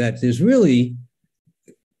show you that there's really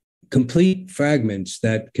complete fragments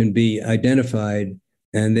that can be identified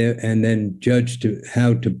and then judged to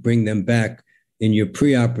how to bring them back in your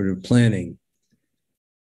preoperative planning.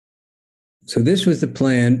 So this was the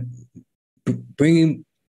plan,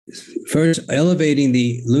 first elevating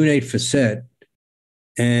the lunate facet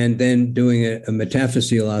and then doing a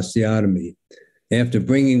metaphyseal osteotomy. After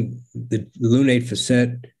bringing the lunate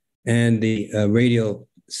facet and the radial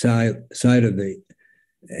side of the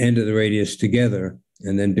end of the radius together,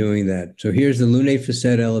 and then doing that. So here's the lunate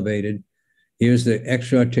facet elevated. Here's the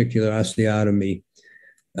extra-articular osteotomy,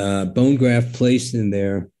 bone graft placed in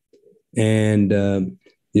there. And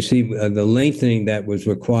you see the lengthening that was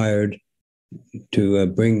required to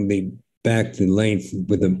bring back the length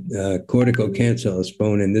with a corticocancellous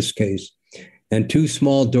bone in this case, and two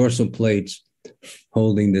small dorsal plates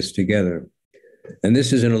holding this together. And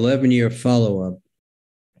this is an 11-year follow-up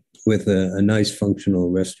with a nice functional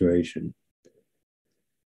restoration.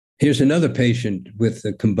 Here's another patient with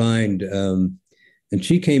a combined, and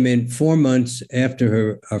she came in 4 months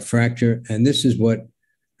after her fracture, and this is what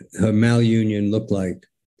her malunion looked like.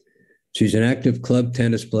 She's an active club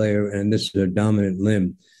tennis player, and this is her dominant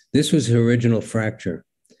limb. This was her original fracture.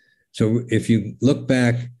 So if you look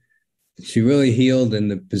back, she really healed in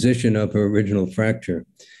the position of her original fracture,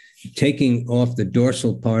 taking off the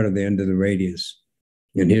dorsal part of the end of the radius.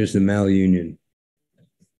 And here's the malunion.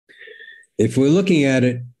 If we're looking at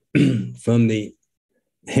it from the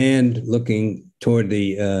hand looking toward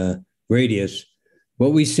the radius,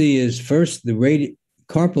 what we see is first the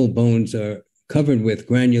carpal bones are covered with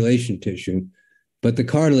granulation tissue, but the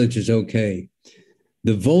cartilage is okay.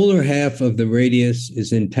 The volar half of the radius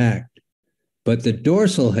is intact, but the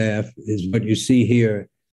dorsal half is what you see here,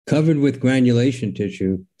 covered with granulation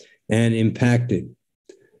tissue and impacted.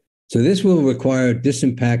 So this will require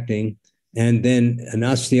disimpacting and then an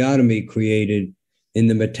osteotomy created in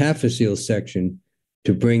the metaphyseal section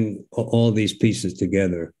to bring all these pieces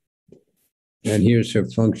together. And here's her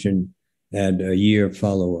function at a year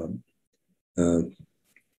follow-up.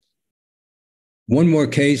 One more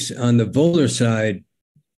case on the volar side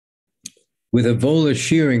with a volar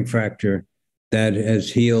shearing fracture that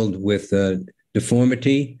has healed with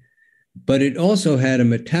deformity, but it also had a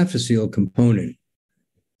metaphyseal component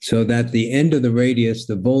so that the end of the radius,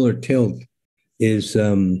 the volar tilt, is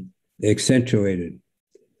accentuated.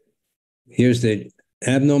 Here's the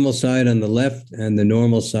abnormal side on the left and the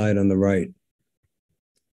normal side on the right.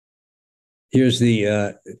 Here's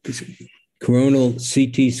the coronal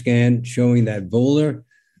CT scan showing that volar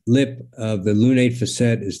lip of the lunate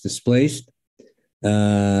facet is displaced,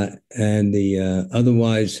 and the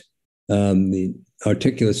otherwise the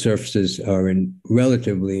articular surfaces are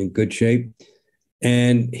relatively in good shape.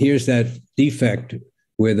 And here's that defect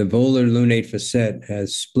where the volar lunate facet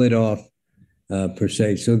has split off per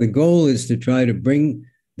se. So the goal is to try to bring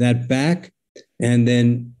that back and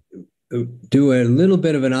then do a little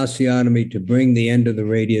bit of an osteotomy to bring the end of the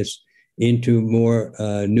radius into more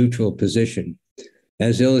neutral position.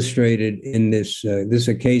 As illustrated in this is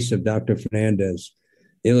a case of Dr. Fernandez,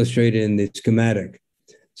 illustrated in the schematic.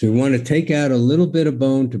 So we want to take out a little bit of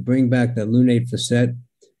bone to bring back that lunate facet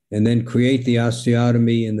and then create the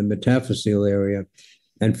osteotomy in the metaphyseal area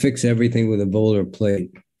and fix everything with a volar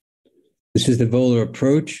plate. This is the volar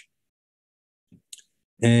approach.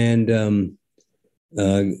 And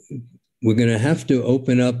we're going to have to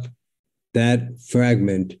open up that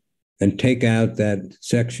fragment and take out that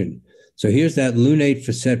section. So here's that lunate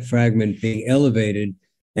facet fragment being elevated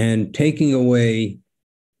and taking away.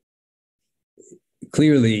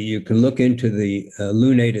 Clearly, you can look into the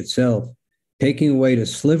lunate itself, taking away the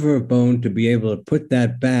sliver of bone to be able to put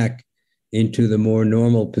that back into the more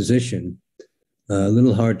normal position. A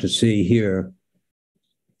little hard to see here.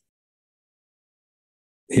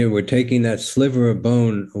 Here, we're taking that sliver of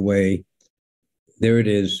bone away. There it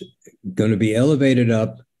is, going to be elevated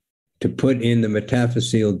up to put in the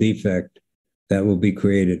metaphyseal defect that will be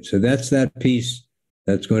created. So that's that piece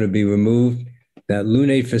that's going to be removed. That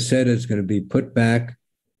lunate facet is going to be put back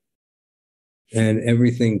and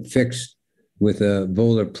everything fixed with a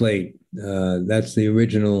volar plate. That's the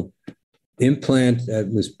original implant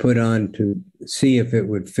that was put on to see if it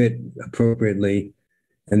would fit appropriately.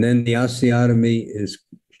 And then the osteotomy is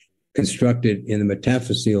constructed in the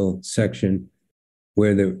metaphyseal section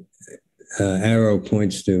where the arrow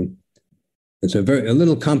points to. It's a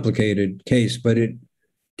little complicated case, but it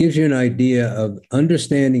gives you an idea of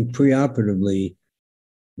understanding preoperatively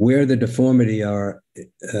where the deformities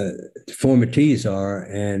are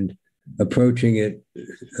and approaching it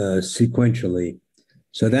sequentially.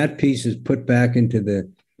 So that piece is put back into the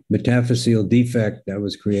metaphyseal defect that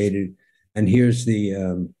was created. And here's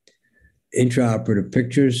the intraoperative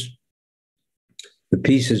pictures. The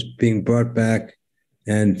piece is being brought back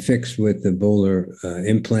and fixed with the volar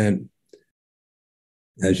implant,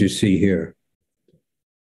 as you see here.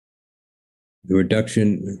 The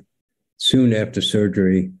reduction soon after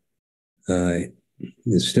surgery,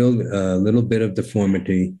 there's still a little bit of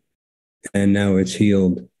deformity, and now it's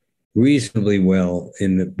healed reasonably well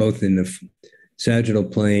both in the sagittal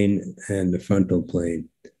plane and the frontal plane,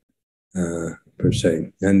 per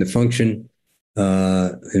se. And the function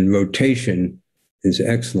in rotation is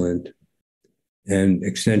excellent, and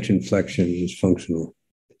extension flexion is functional.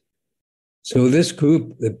 So this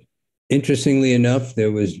group, interestingly enough,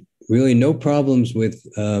 there was really no problems with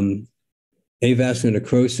avascular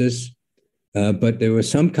necrosis, but there were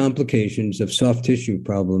some complications of soft tissue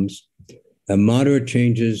problems, moderate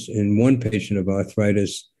changes in one patient of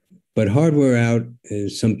arthritis, but hardware out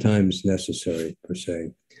is sometimes necessary, per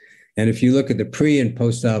se. And if you look at the pre and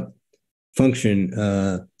post-op function,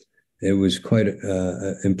 it was quite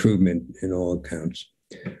an improvement in all accounts.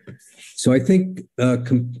 So I think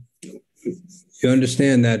you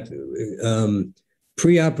understand that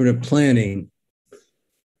preoperative planning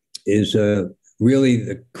is really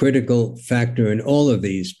the critical factor in all of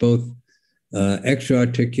these, both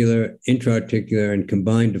extra-articular, intra-articular, and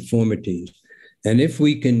combined deformities. And if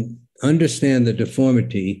we can understand the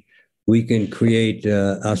deformity, we can create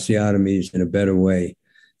osteotomies in a better way.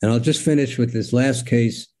 And I'll just finish with this last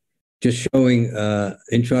case, just showing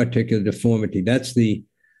intra-articular deformity. That's the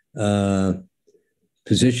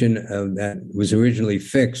position that was originally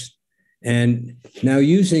fixed. And now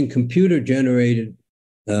using computer-generated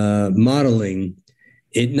modeling,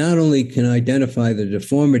 it not only can identify the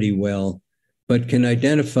deformity well, but can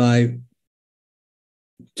identify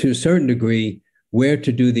to a certain degree where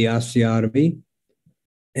to do the osteotomy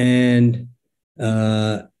and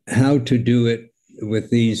how to do it with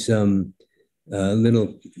these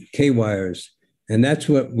little K-wires. And that's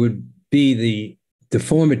what would be the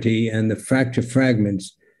deformity and the fracture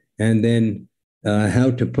fragments, and then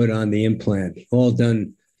how to put on the implant, all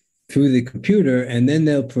done through the computer. And then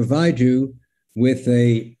they'll provide you with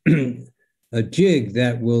a jig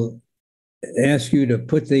that will ask you to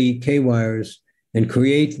put the K-wires and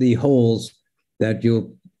create the holes that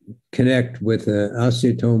you'll connect with an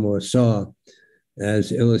osteotome or a saw,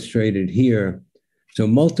 as illustrated here. So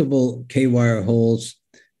multiple K-wire holes,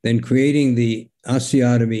 then creating the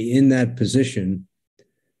osteotomy in that position,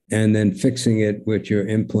 and then fixing it with your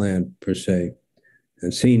implant, per se,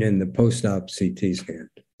 and seen in the post-op CT scan.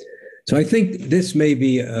 So I think this may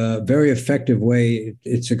be a very effective way.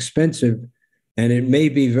 It's expensive, and it may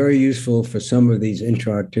be very useful for some of these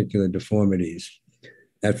intra-articular deformities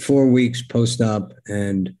at 4 weeks post-op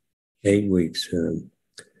and 8 weeks.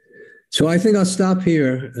 So I think I'll stop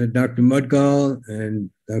here, Dr. Mudgal and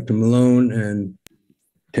Dr. Malone, and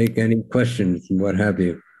take any questions and what have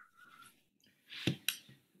you.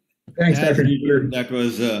 Thanks, Dr. Jupiter. That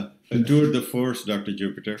was a tour de force, Dr.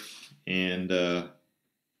 Jupiter. And,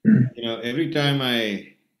 every time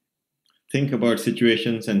I think about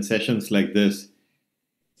situations and sessions like this,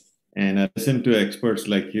 and I listen to experts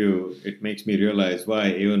like you, it makes me realize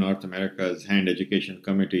why even North America's Hand Education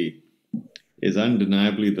Committee is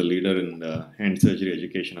undeniably the leader in hand surgery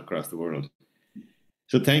education across the world.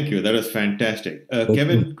 So thank you. That was fantastic.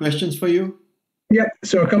 Kevin, questions for you? Yep.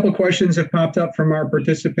 So a couple of questions have popped up from our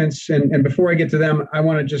participants. And before I get to them, I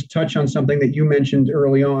want to just touch on something that you mentioned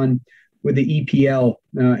early on with the EPL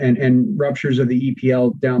and ruptures of the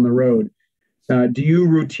EPL down the road. Do you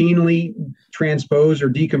routinely transpose or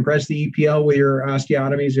decompress the EPL with your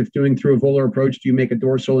osteotomies? If doing through a volar approach, do you make a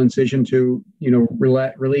dorsal incision to,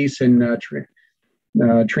 release and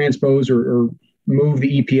transpose or move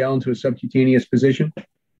the EPL into a subcutaneous position?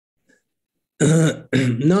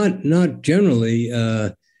 Not generally,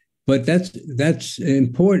 but that's an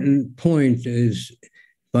important point, is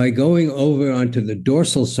by going over onto the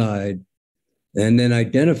dorsal side and then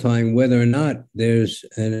identifying whether or not there's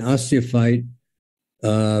an osteophyte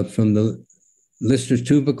from the Lister's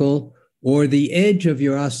tubercle or the edge of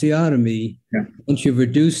your osteotomy. Yeah. Once you've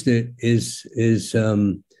reduced it is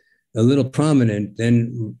a little prominent,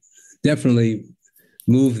 then definitely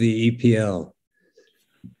move the EPL.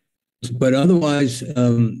 but otherwise,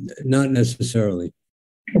 not necessarily.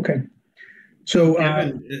 Okay. So,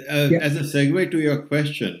 Kevin, as a segue to your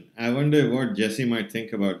question, I wonder what Jesse might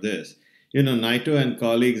think about this. You know, Naito and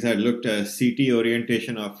colleagues had looked at CT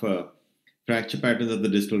orientation of fracture patterns of the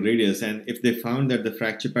distal radius, and if they found that the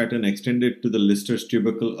fracture pattern extended to the Lister's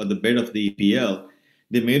tubercle or the bed of the EPL,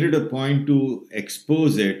 they made it a point to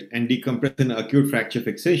expose it and decompress in acute fracture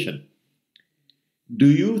fixation. Do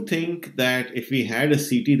you think that if we had a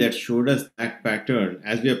CT that showed us that pattern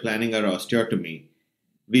as we are planning our osteotomy,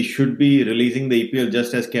 we should be releasing the EPL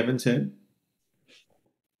just as Kevin said?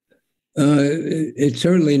 It's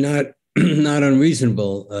certainly not not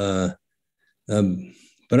unreasonable.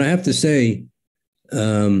 But I have to say,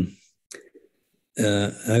 I've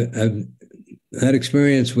had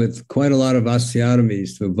experience with quite a lot of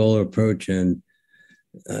osteotomies through volar approach, and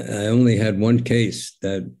I only had one case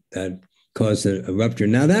that caused a rupture.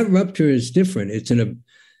 Now that rupture is different.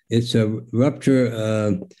 It's a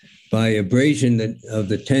rupture by abrasion of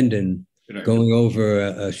the tendon going over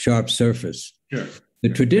a sharp surface. Sure. The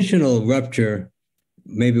traditional rupture,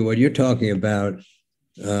 maybe what you're talking about,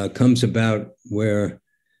 comes about where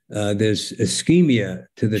there's ischemia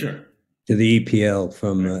to the EPL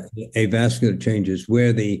from avascular changes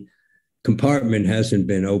where the compartment hasn't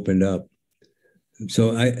been opened up.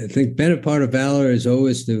 So I think better part of valor is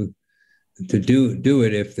always to do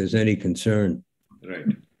it if there's any concern. Right.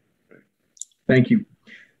 Thank you.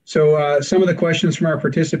 So some of the questions from our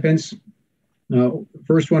participants.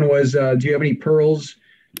 First one was, do you have any pearls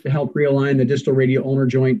to help realign the distal radial ulnar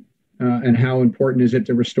joint, and how important is it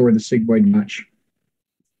to restore the sigmoid notch?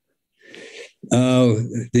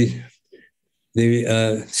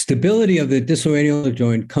 The stability of the distal radial ulnar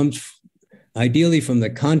joint comes ideally from the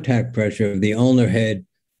contact pressure of the ulnar head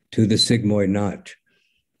to the sigmoid notch.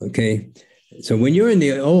 Okay, so when you're in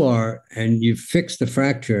the OR and you fix the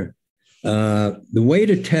fracture, the way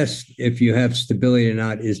to test if you have stability or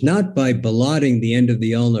not is not by ballotting the end of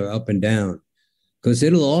the ulnar up and down, because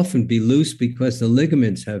it'll often be loose because the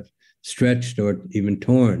ligaments have stretched or even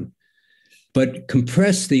torn, but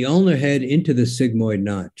compress the ulnar head into the sigmoid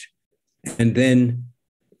notch and then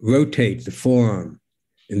rotate the forearm.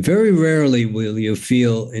 And very rarely will you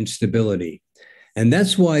feel instability. And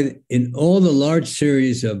that's why in all the large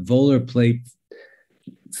series of volar plate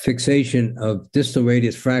fixation of distal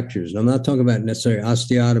radius fractures, I'm not talking about necessarily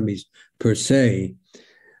osteotomies per se,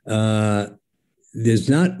 there's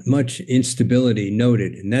not much instability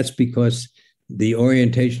noted. And that's because the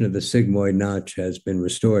orientation of the sigmoid notch has been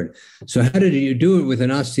restored. So how did you do it with an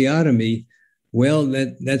osteotomy? Well,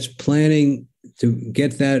 that's planning to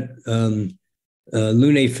get that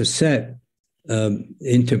lunate facet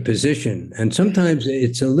into position. And sometimes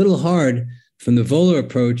it's a little hard from the volar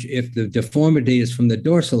approach if the deformity is from the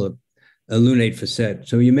dorsal lunate facet.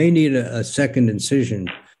 So you may need a second incision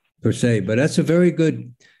per se, but that's a very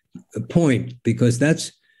good point because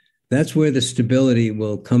that's where the stability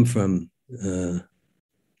will come from, that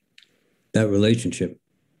relationship.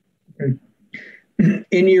 Okay.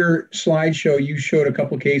 In your slideshow, you showed a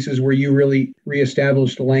couple cases where you really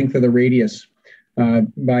reestablished the length of the radius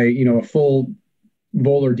by a full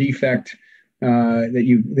volar defect that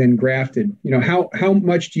you then grafted. How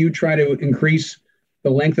much do you try to increase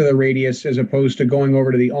the length of the radius as opposed to going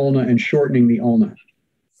over to the ulna and shortening the ulna?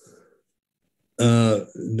 Well,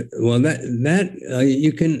 that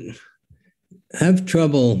you can have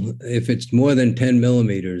trouble if it's more than 10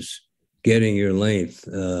 millimeters getting your length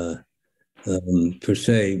per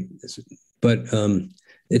se, but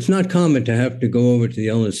it's not common to have to go over to the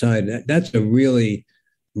ulnar side. That's a really,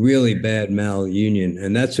 really bad malunion,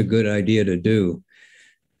 and that's a good idea to do.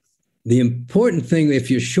 The important thing, if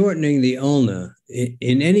you're shortening the ulna,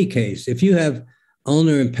 in any case, if you have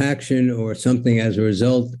ulnar impaction or something as a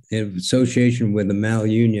result of association with a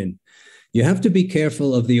malunion, you have to be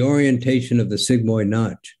careful of the orientation of the sigmoid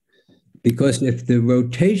notch, because if the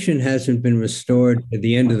rotation hasn't been restored at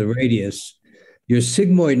the end of the radius, your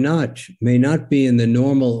sigmoid notch may not be in the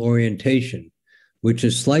normal orientation, which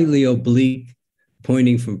is slightly oblique,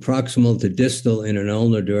 pointing from proximal to distal in an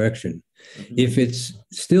ulnar direction. Mm-hmm. If it's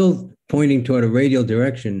still pointing toward a radial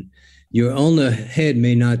direction, your ulnar head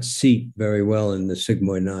may not seat very well in the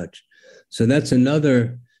sigmoid notch. So that's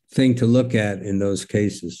another thing to look at in those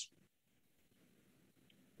cases.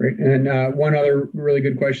 Great. And one other really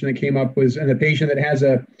good question that came up was, in the patient that has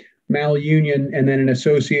a malunion and then an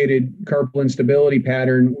associated carpal instability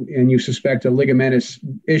pattern, and you suspect a ligamentous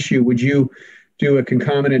issue, would you do a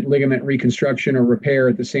concomitant ligament reconstruction or repair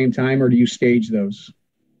at the same time, or do you stage those?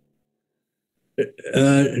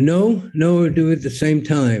 No, do it at the same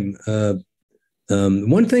time.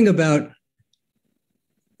 One thing about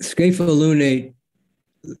scapholunate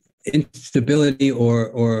instability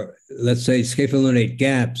or let's say scapholunate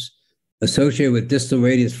gaps associated with distal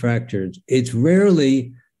radius fractures, it's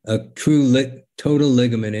rarely a true total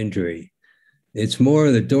ligament injury. It's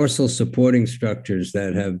more the dorsal supporting structures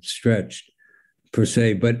that have stretched per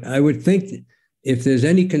se. But I would think if there's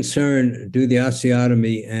any concern, do the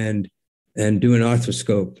osteotomy and do an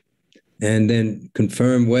arthroscope and then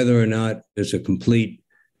confirm whether or not there's a complete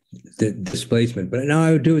displacement. But now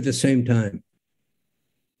I would do it at the same time.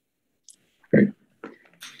 Great.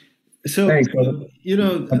 So, thanks.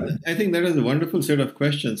 I think that is a wonderful set of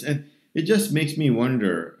questions. And it just makes me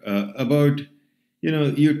wonder about,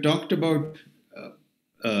 you talked about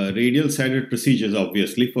radial-sided procedures,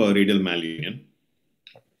 obviously, for radial malunion.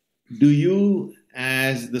 Do you,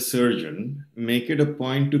 as the surgeon, make it a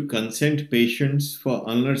point to consent patients for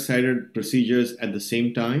ulnar-sided procedures at the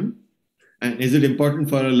same time? And is it important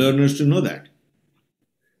for our learners to know that?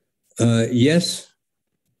 Yes.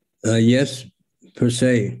 Yes, per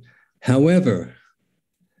se. However,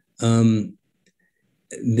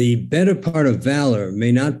 the better part of valor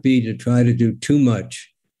may not be to try to do too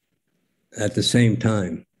much at the same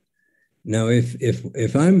time. Now,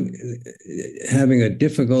 if I'm having a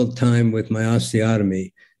difficult time with my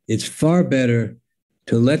osteotomy, it's far better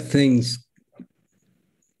to let things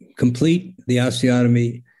complete the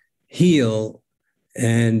osteotomy, heal,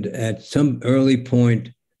 and at some early point,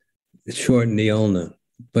 shorten the ulna.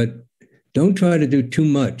 But don't try to do too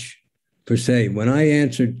much, per se. When I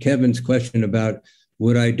answered Kevin's question about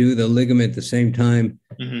would I do the ligament at the same time,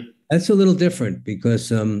 that's a little different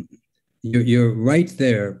because you're right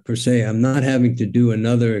there, per se. I'm not having to do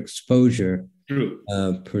another exposure,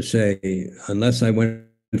 per se, unless I went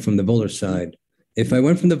from the volar side. If I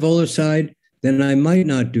went from the volar side, then I might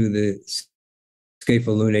not do the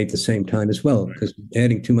scapholunate at the same time as well, because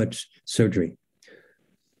adding too much surgery.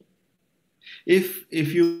 If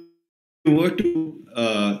you were to,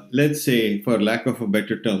 let's say, for lack of a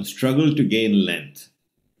better term, struggle to gain length,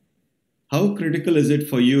 how critical is it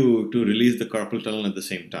for you to release the carpal tunnel at the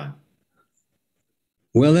same time?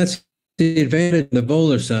 Well, that's the advantage of the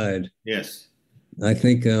volar side. Yes. I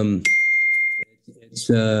think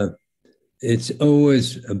it's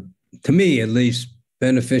always, to me at least,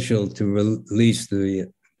 beneficial to release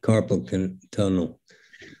the carpal tunnel,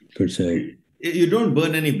 per se. You don't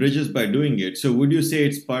burn any bridges by doing it. So would you say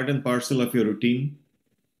it's part and parcel of your routine?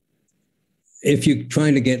 If you're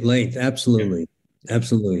trying to get length, absolutely. Yeah.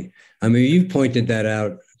 Absolutely. I mean, you've pointed that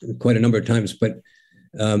out quite a number of times, but,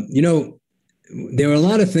 there are a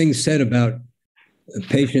lot of things said about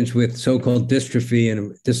patients with so-called dystrophy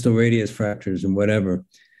and distal radius fractures and whatever.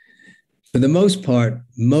 For the most part,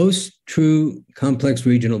 most true complex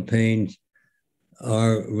regional pains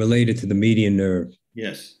are related to the median nerve.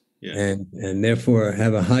 Yes. Yes. And therefore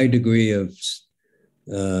have a high degree of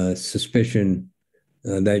suspicion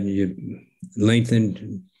that you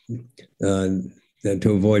lengthened to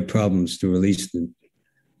avoid problems to release the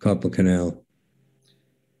carpal canal.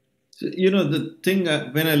 So, the thing,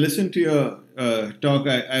 when I listened to your talk,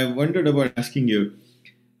 I wondered about asking you.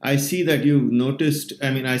 I see that you lengthened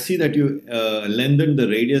the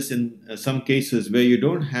radius in some cases where you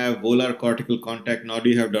don't have volar cortical contact, nor do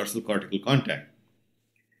you have dorsal cortical contact.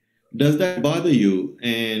 Does that bother you?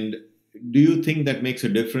 And do you think that makes a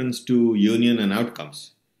difference to union and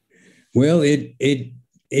outcomes? Well, it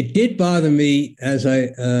did bother me, as I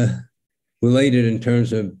related in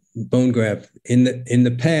terms of bone graft in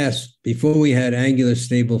the past, before we had angular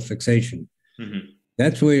stable fixation.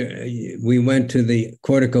 That's where we went to the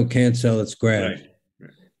corticocancellous graft,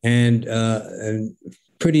 right. And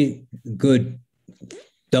pretty good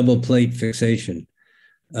double plate fixation.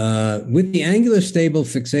 With the angular stable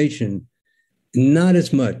fixation, not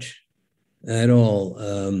as much at all.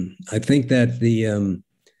 I think that the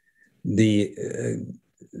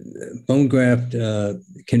bone graft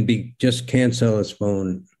can be just cancellous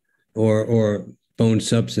bone or bone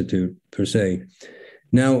substitute, per se.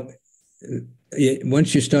 Now,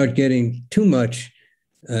 once you start getting too much,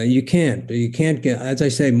 you can't get, as I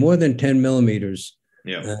say, more than 10 millimeters.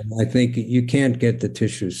 Yeah. I think you can't get the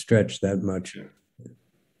tissue stretched that much. Yeah.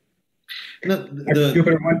 No,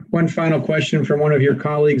 one final question from one of your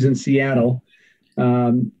colleagues in Seattle.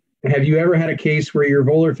 Have you ever had a case where your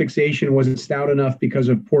volar fixation wasn't stout enough because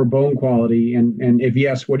of poor bone quality? And if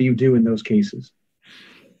yes, what do you do in those cases?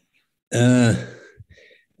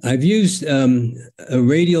 I've used a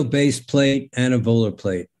radial base plate and a volar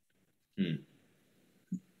plate.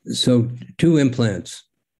 So 2 implants.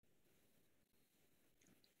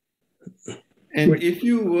 And if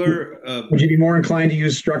you were... would you be more inclined to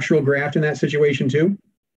use structural graft in that situation too?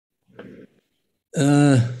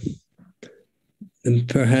 Uh,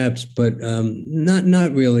 Perhaps, but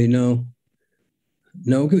not really. No,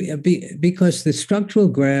 because the structural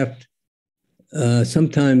graft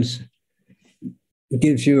sometimes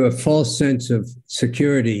gives you a false sense of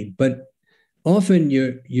security, but often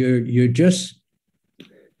you're just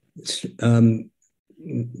the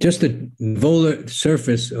volar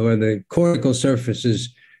surface or the cortical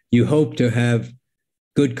surfaces. You hope to have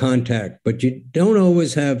good contact, but you don't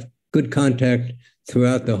always have good contact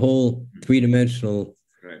throughout the whole three-dimensional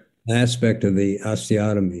aspect of the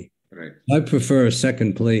osteotomy. Right. I prefer a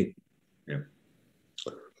second plate. Yeah.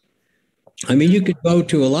 I mean, you could go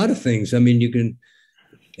to a lot of things. I mean, you can,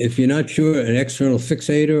 if you're not sure, an external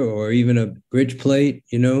fixator or even a bridge plate,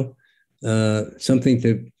 something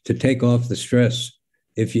to take off the stress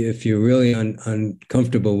if you're really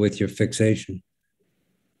uncomfortable with your fixation.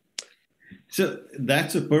 So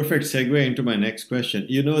that's a perfect segue into my next question.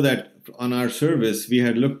 You know that on our service, we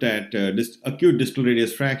had looked at acute distal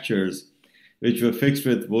radius fractures, which were fixed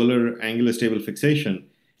with volar angular stable fixation,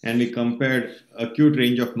 and we compared acute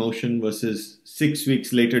range of motion versus 6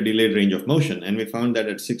 weeks later delayed range of motion, and we found that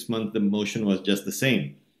at 6 months, the motion was just the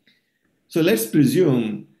same. So let's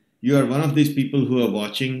presume you are one of these people who are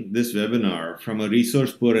watching this webinar from a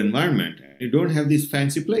resource-poor environment. You don't have these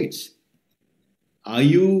fancy plates.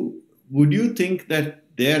 Would you think that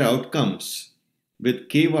their outcomes with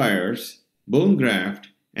K-wires, bone graft,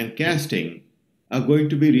 and casting are going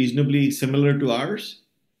to be reasonably similar to ours?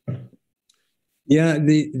 Yeah,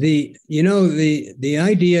 the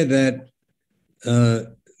idea that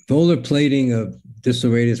volar plating of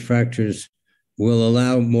distal radius fractures will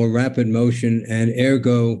allow more rapid motion and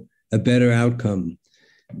ergo a better outcome.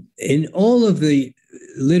 In all of the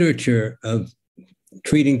literature of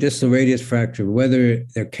treating distal radius fracture, whether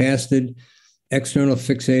they're casted, external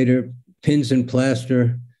fixator, pins and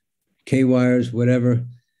plaster, K-wires, whatever,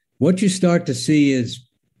 what you start to see is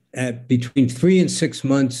at between 3 and 6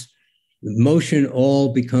 months, motion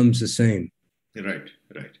all becomes the same. Right.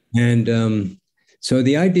 And so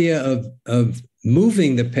the idea of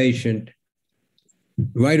moving the patient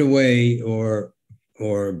right away or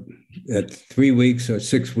at 3 weeks or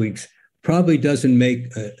 6 weeks probably doesn't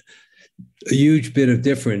make a huge bit of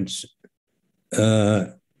difference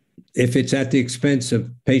if it's at the expense of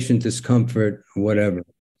patient discomfort or whatever.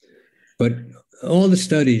 But all the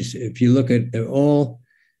studies, if you look at, they all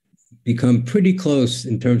become pretty close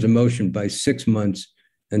in terms of motion by 6 months,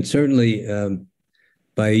 and certainly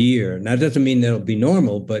by a year. Now, that doesn't mean they'll be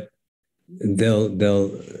normal, but they'll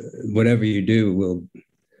whatever you do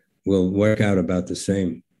will work out about the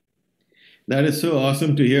same. That is so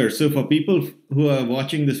awesome to hear. So for people who are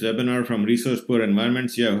watching this webinar from resource-poor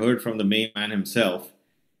environments, you have heard from the main man himself.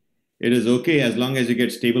 It is okay as long as you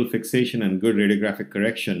get stable fixation and good radiographic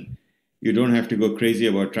correction. You don't have to go crazy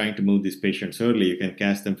about trying to move these patients early. You can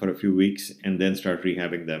cast them for a few weeks and then start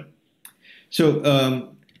rehabbing them. So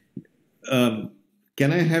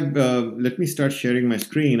can I have, let me start sharing my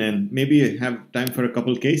screen and maybe have time for a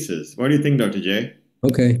couple cases. What do you think, Dr. J?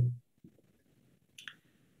 Okay.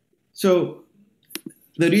 So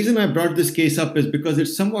the reason I brought this case up is because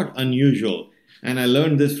it's somewhat unusual, and I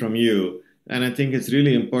learned this from you, and I think it's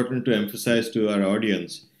really important to emphasize to our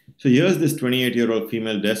audience. So here's this 28-year-old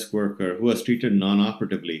female desk worker who was treated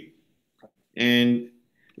non-operatively. And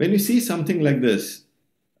when you see something like this,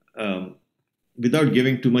 without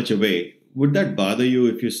giving too much away, would that bother you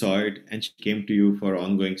if you saw it and she came to you for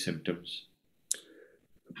ongoing symptoms?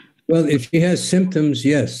 Well, if she has symptoms,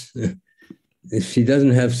 yes. If she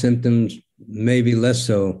doesn't have symptoms, maybe less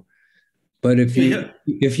so. But if you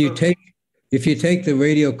take the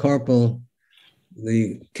radiocarpal,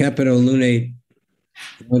 the capitolunate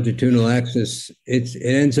longitudinal axis, it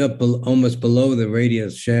ends up almost below the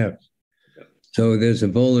radius shaft. So there's a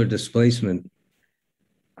volar displacement.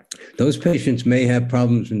 Those patients may have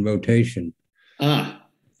problems in rotation.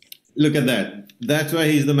 Look at that. That's why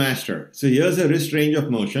he's the master. So here's a wrist range of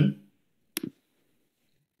motion.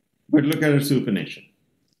 But look at her supination.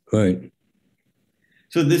 Right.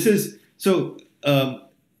 So do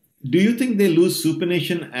you think they lose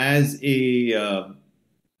supination as a,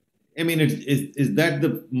 is that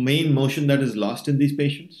the main motion that is lost in these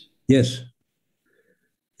patients? Yes.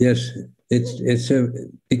 It's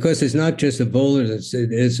because it's not just a volar, it's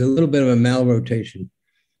a little bit of a malrotation.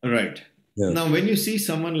 Right. Yeah. Now, when you see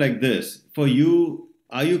someone like this, for you,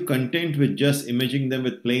 are you content with just imaging them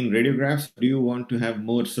with plain radiographs? Or do you want to have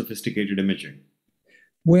more sophisticated imaging?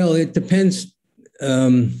 Well, it depends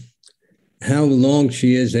how long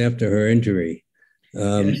she is after her injury.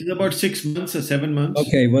 She's about 6 months or 7 months.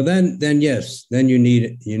 Okay, well then yes, then you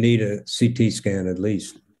need a CT scan at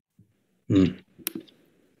least.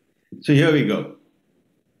 So here we go.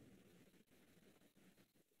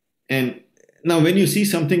 And now when you see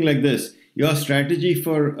something like this, your strategy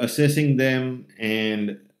for assessing them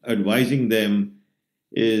and advising them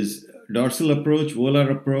is dorsal approach, volar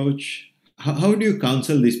approach. How do you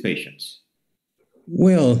counsel these patients?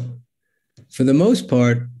 Well, for the most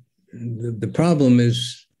part, the problem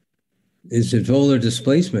is the volar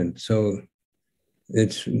displacement. So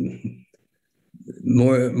it's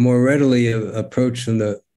more readily approached from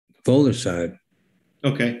the volar side.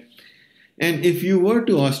 Okay. And if you were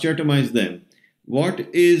to osteotomize them, what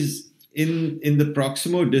is in the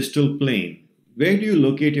proximo-distal plane? Where do you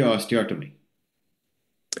locate your osteotomy?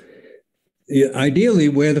 Ideally,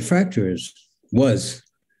 where the fracture was.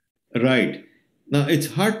 Right. Now,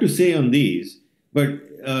 it's hard to say on these, but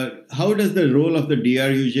how does the role of the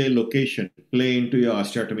DRUJ location play into your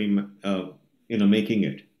osteotomy, making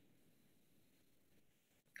it?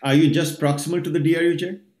 Are you just proximal to the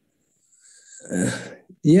DRUJ?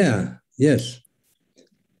 Yeah, yes.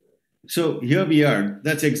 So here we are.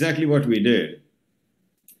 That's exactly what we did.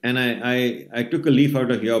 And I took a leaf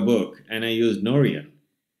out of your book and I used Norian.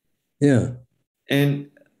 Yeah. And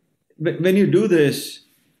when you do this,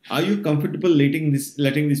 are you comfortable letting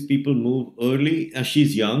these people move early?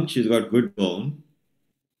 She's young. She's got good bone.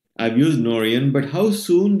 I've used Norian, but how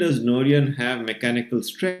soon does Norian have mechanical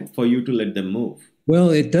strength for you to let them move? Well,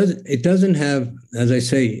 it doesn't have, as I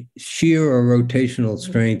say, shear or rotational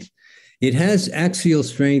strength. It has axial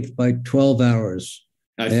strength by 12 hours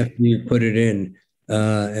after you put it in,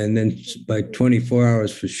 and then by 24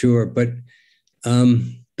 hours for sure. But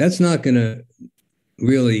that's not going to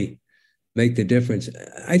really make the difference.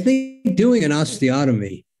 I think doing an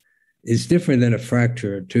osteotomy is different than a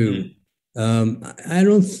fracture too. I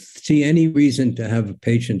don't see any reason to have a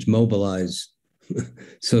patient mobilize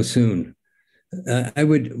so soon. I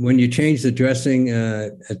would, when you change the dressing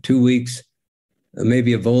at 2 weeks,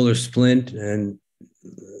 maybe a volar splint, and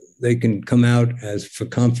they can come out as for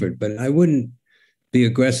comfort. But I wouldn't be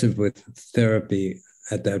aggressive with therapy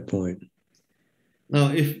at that point. Now,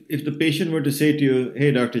 if the patient were to say to you,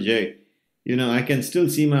 "Hey, Dr. J, I can still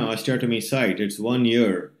see my osteotomy site. It's 1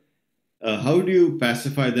 year." How do you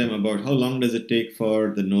pacify them about how long does it take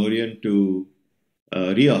for the Norian to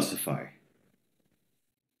reossify?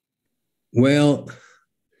 Well,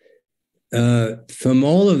 from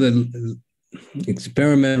all of the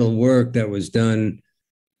experimental work that was done,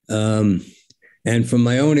 and from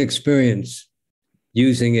my own experience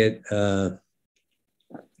using it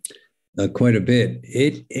quite a bit,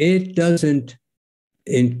 it doesn't.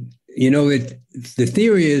 The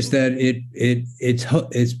theory is that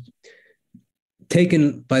it's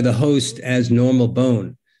taken by the host as normal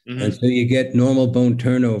bone, and so you get normal bone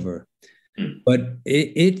turnover. But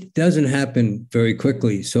it doesn't happen very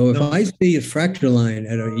quickly. So if I see a fracture line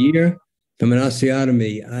at a year from an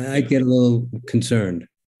osteotomy, I get a little concerned.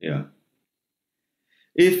 Yeah.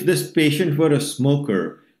 If this patient were a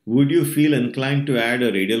smoker, would you feel inclined to add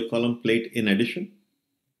a radial column plate in addition?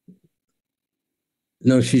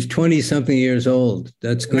 No, she's 20-something years old.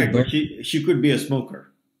 That's good. Right, but she could be a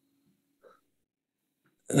smoker.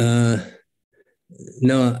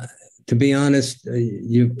 No. To be honest,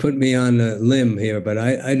 you put me on a limb here, but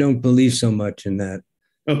I don't believe so much in that.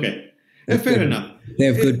 Okay. Fair enough. They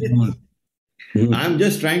have good bone. I'm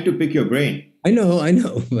just trying to pick your brain. I know. I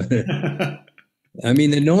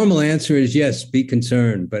mean, the normal answer is yes, be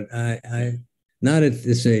concerned, but I not at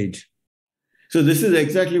this age. So this is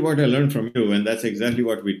exactly what I learned from you, and that's exactly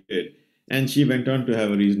what we did. And she went on to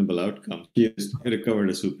have a reasonable outcome. She recovered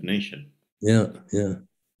a supination. Yeah. Good.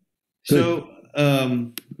 So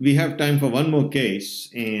we have time for one more case,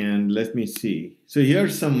 and let me see. So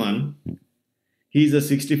here's someone. He's a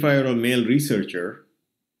 65-year-old male researcher.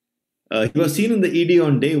 He was seen in the ED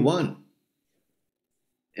on day 1,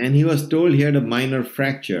 and he was told he had a minor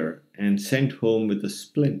fracture and sent home with a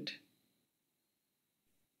splint.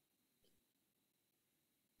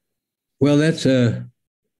 Well, that's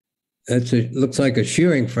looks like a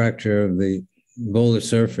shearing fracture of the volar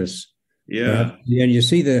surface. Yeah. And you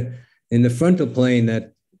see in the frontal plane,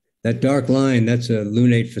 that dark line, that's a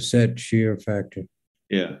lunate facet shear fracture.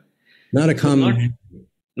 Yeah. Not a common.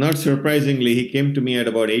 Not surprisingly, he came to me at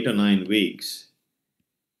about 8 or 9 weeks,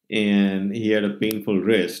 and he had a painful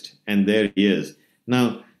wrist, and there he is.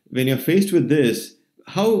 Now, when you're faced with this,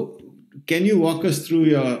 how can you walk us through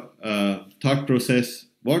your thought process?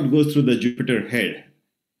 What goes through the Jupiter head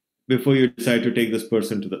before you decide to take this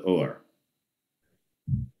person to the OR?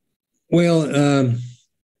 Well,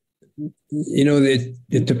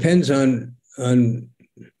 it depends on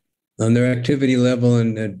on their activity level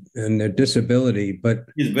and their disability. But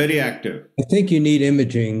he's very active. I think you need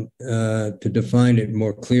imaging to define it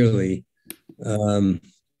more clearly. And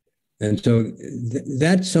so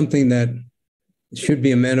that's something that should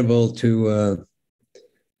be amenable to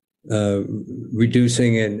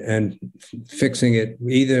reducing and fixing it,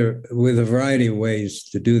 either with a variety of ways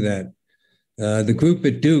to do that. The group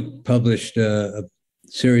at Duke published a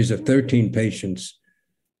series of 13 patients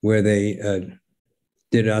where they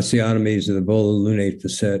did osteotomies of the volar lunate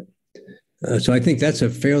facet. So I think that's a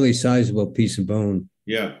fairly sizable piece of bone.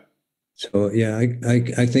 Yeah. So yeah,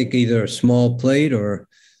 I think either a small plate or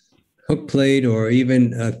hook plate or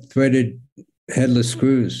even threaded headless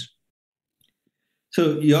screws.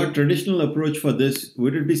 So your traditional approach for this,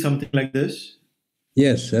 would it be something like this?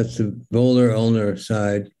 Yes, that's the volar ulnar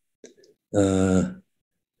side.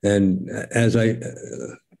 And as I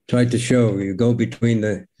tried to show, you go between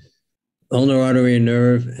the ulnar artery and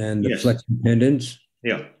nerve and the flexor tendons.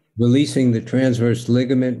 Yeah. Releasing the transverse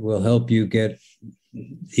ligament will help you get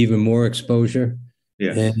even more exposure.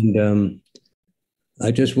 Yes. And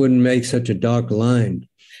I just wouldn't make such a dark line.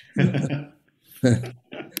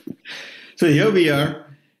 So here we are,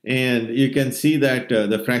 and you can see that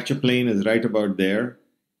the fracture plane is right about there.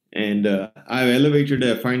 And I've elevated,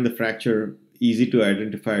 I find the fracture easy to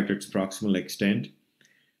identify at its proximal extent.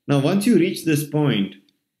 Now, once you reach this point,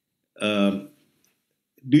 do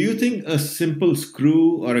you think a simple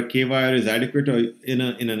screw or a K-wire is adequate, or in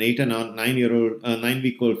an 8 and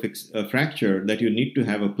 9-week-old fracture that you need to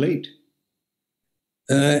have a plate?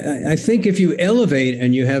 I think if you elevate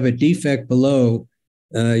and you have a defect below,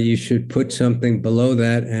 you should put something below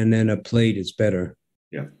that, and then a plate is better.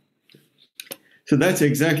 Yeah. So that's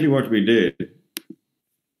exactly what we did.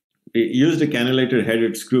 We used a cannulated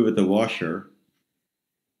headed screw with a washer,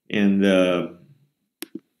 and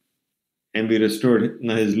we restored it.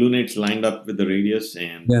 Now his lunates lined up with the radius,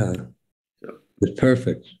 and yeah, so it's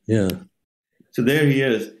perfect. Yeah. So there he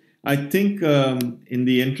is. I think in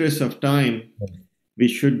the interest of time, we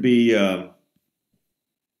should be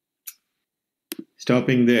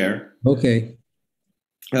stopping there. Okay.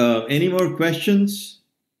 Any more questions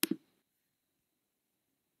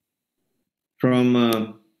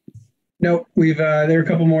from? No, we've there are a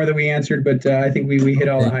couple more that we answered, but I think we hit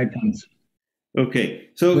all the high points. Okay,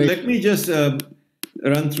 so let me just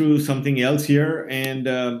run through something else here. And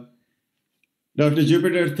Dr.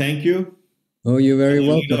 Jupiter, thank you. Oh, you're very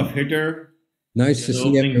welcome. Leadoff hitter. Nice to see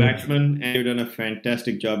you. Opening batsman, and you've done a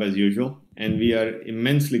fantastic job as usual. And we are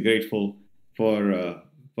immensely grateful for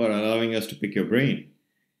allowing us to pick your brain.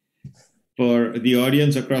 For the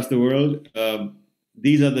audience across the world,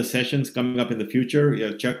 these are the sessions coming up in the future. You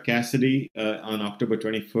have Chuck Cassidy on October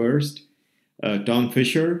 21st, Tom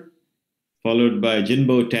Fisher, followed by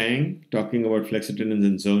Jinbo Tang, talking about flexor tendons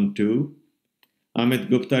in zone 2. Amit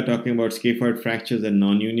Gupta talking about scaphoid fractures and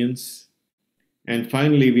non-unions. And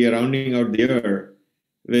finally, we are rounding out the year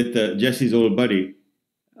with Jesse's old buddy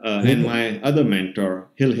and my other mentor,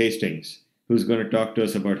 Hill Hastings, who's going to talk to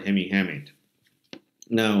us about hemihamate.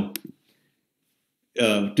 Now,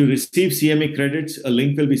 to receive CME credits, a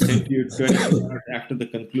link will be sent to you 24 hours after the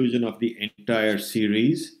conclusion of the entire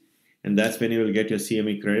series, and that's when you will get your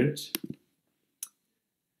CME credits.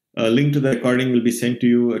 A link to the recording will be sent to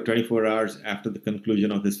you 24 hours after the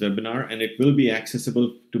conclusion of this webinar, and it will be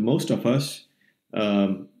accessible to most of us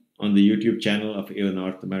on the YouTube channel of AO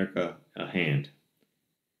North America Hand.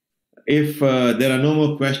 If there are no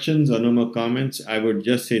more questions or no more comments, I would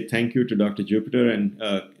just say thank you to Dr. Jupiter and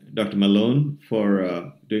Dr. Malone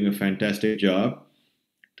for doing a fantastic job,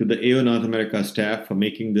 to the AO North America staff for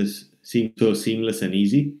making this seem so seamless and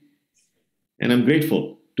easy. And I'm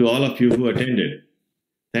grateful to all of you who attended.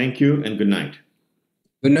 Thank you and good night.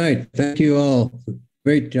 Good night. Thank you all.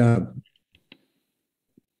 Great job.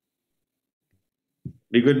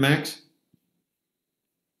 Be good, Max.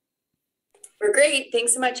 We're great.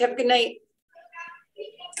 Thanks so much. Have a good night.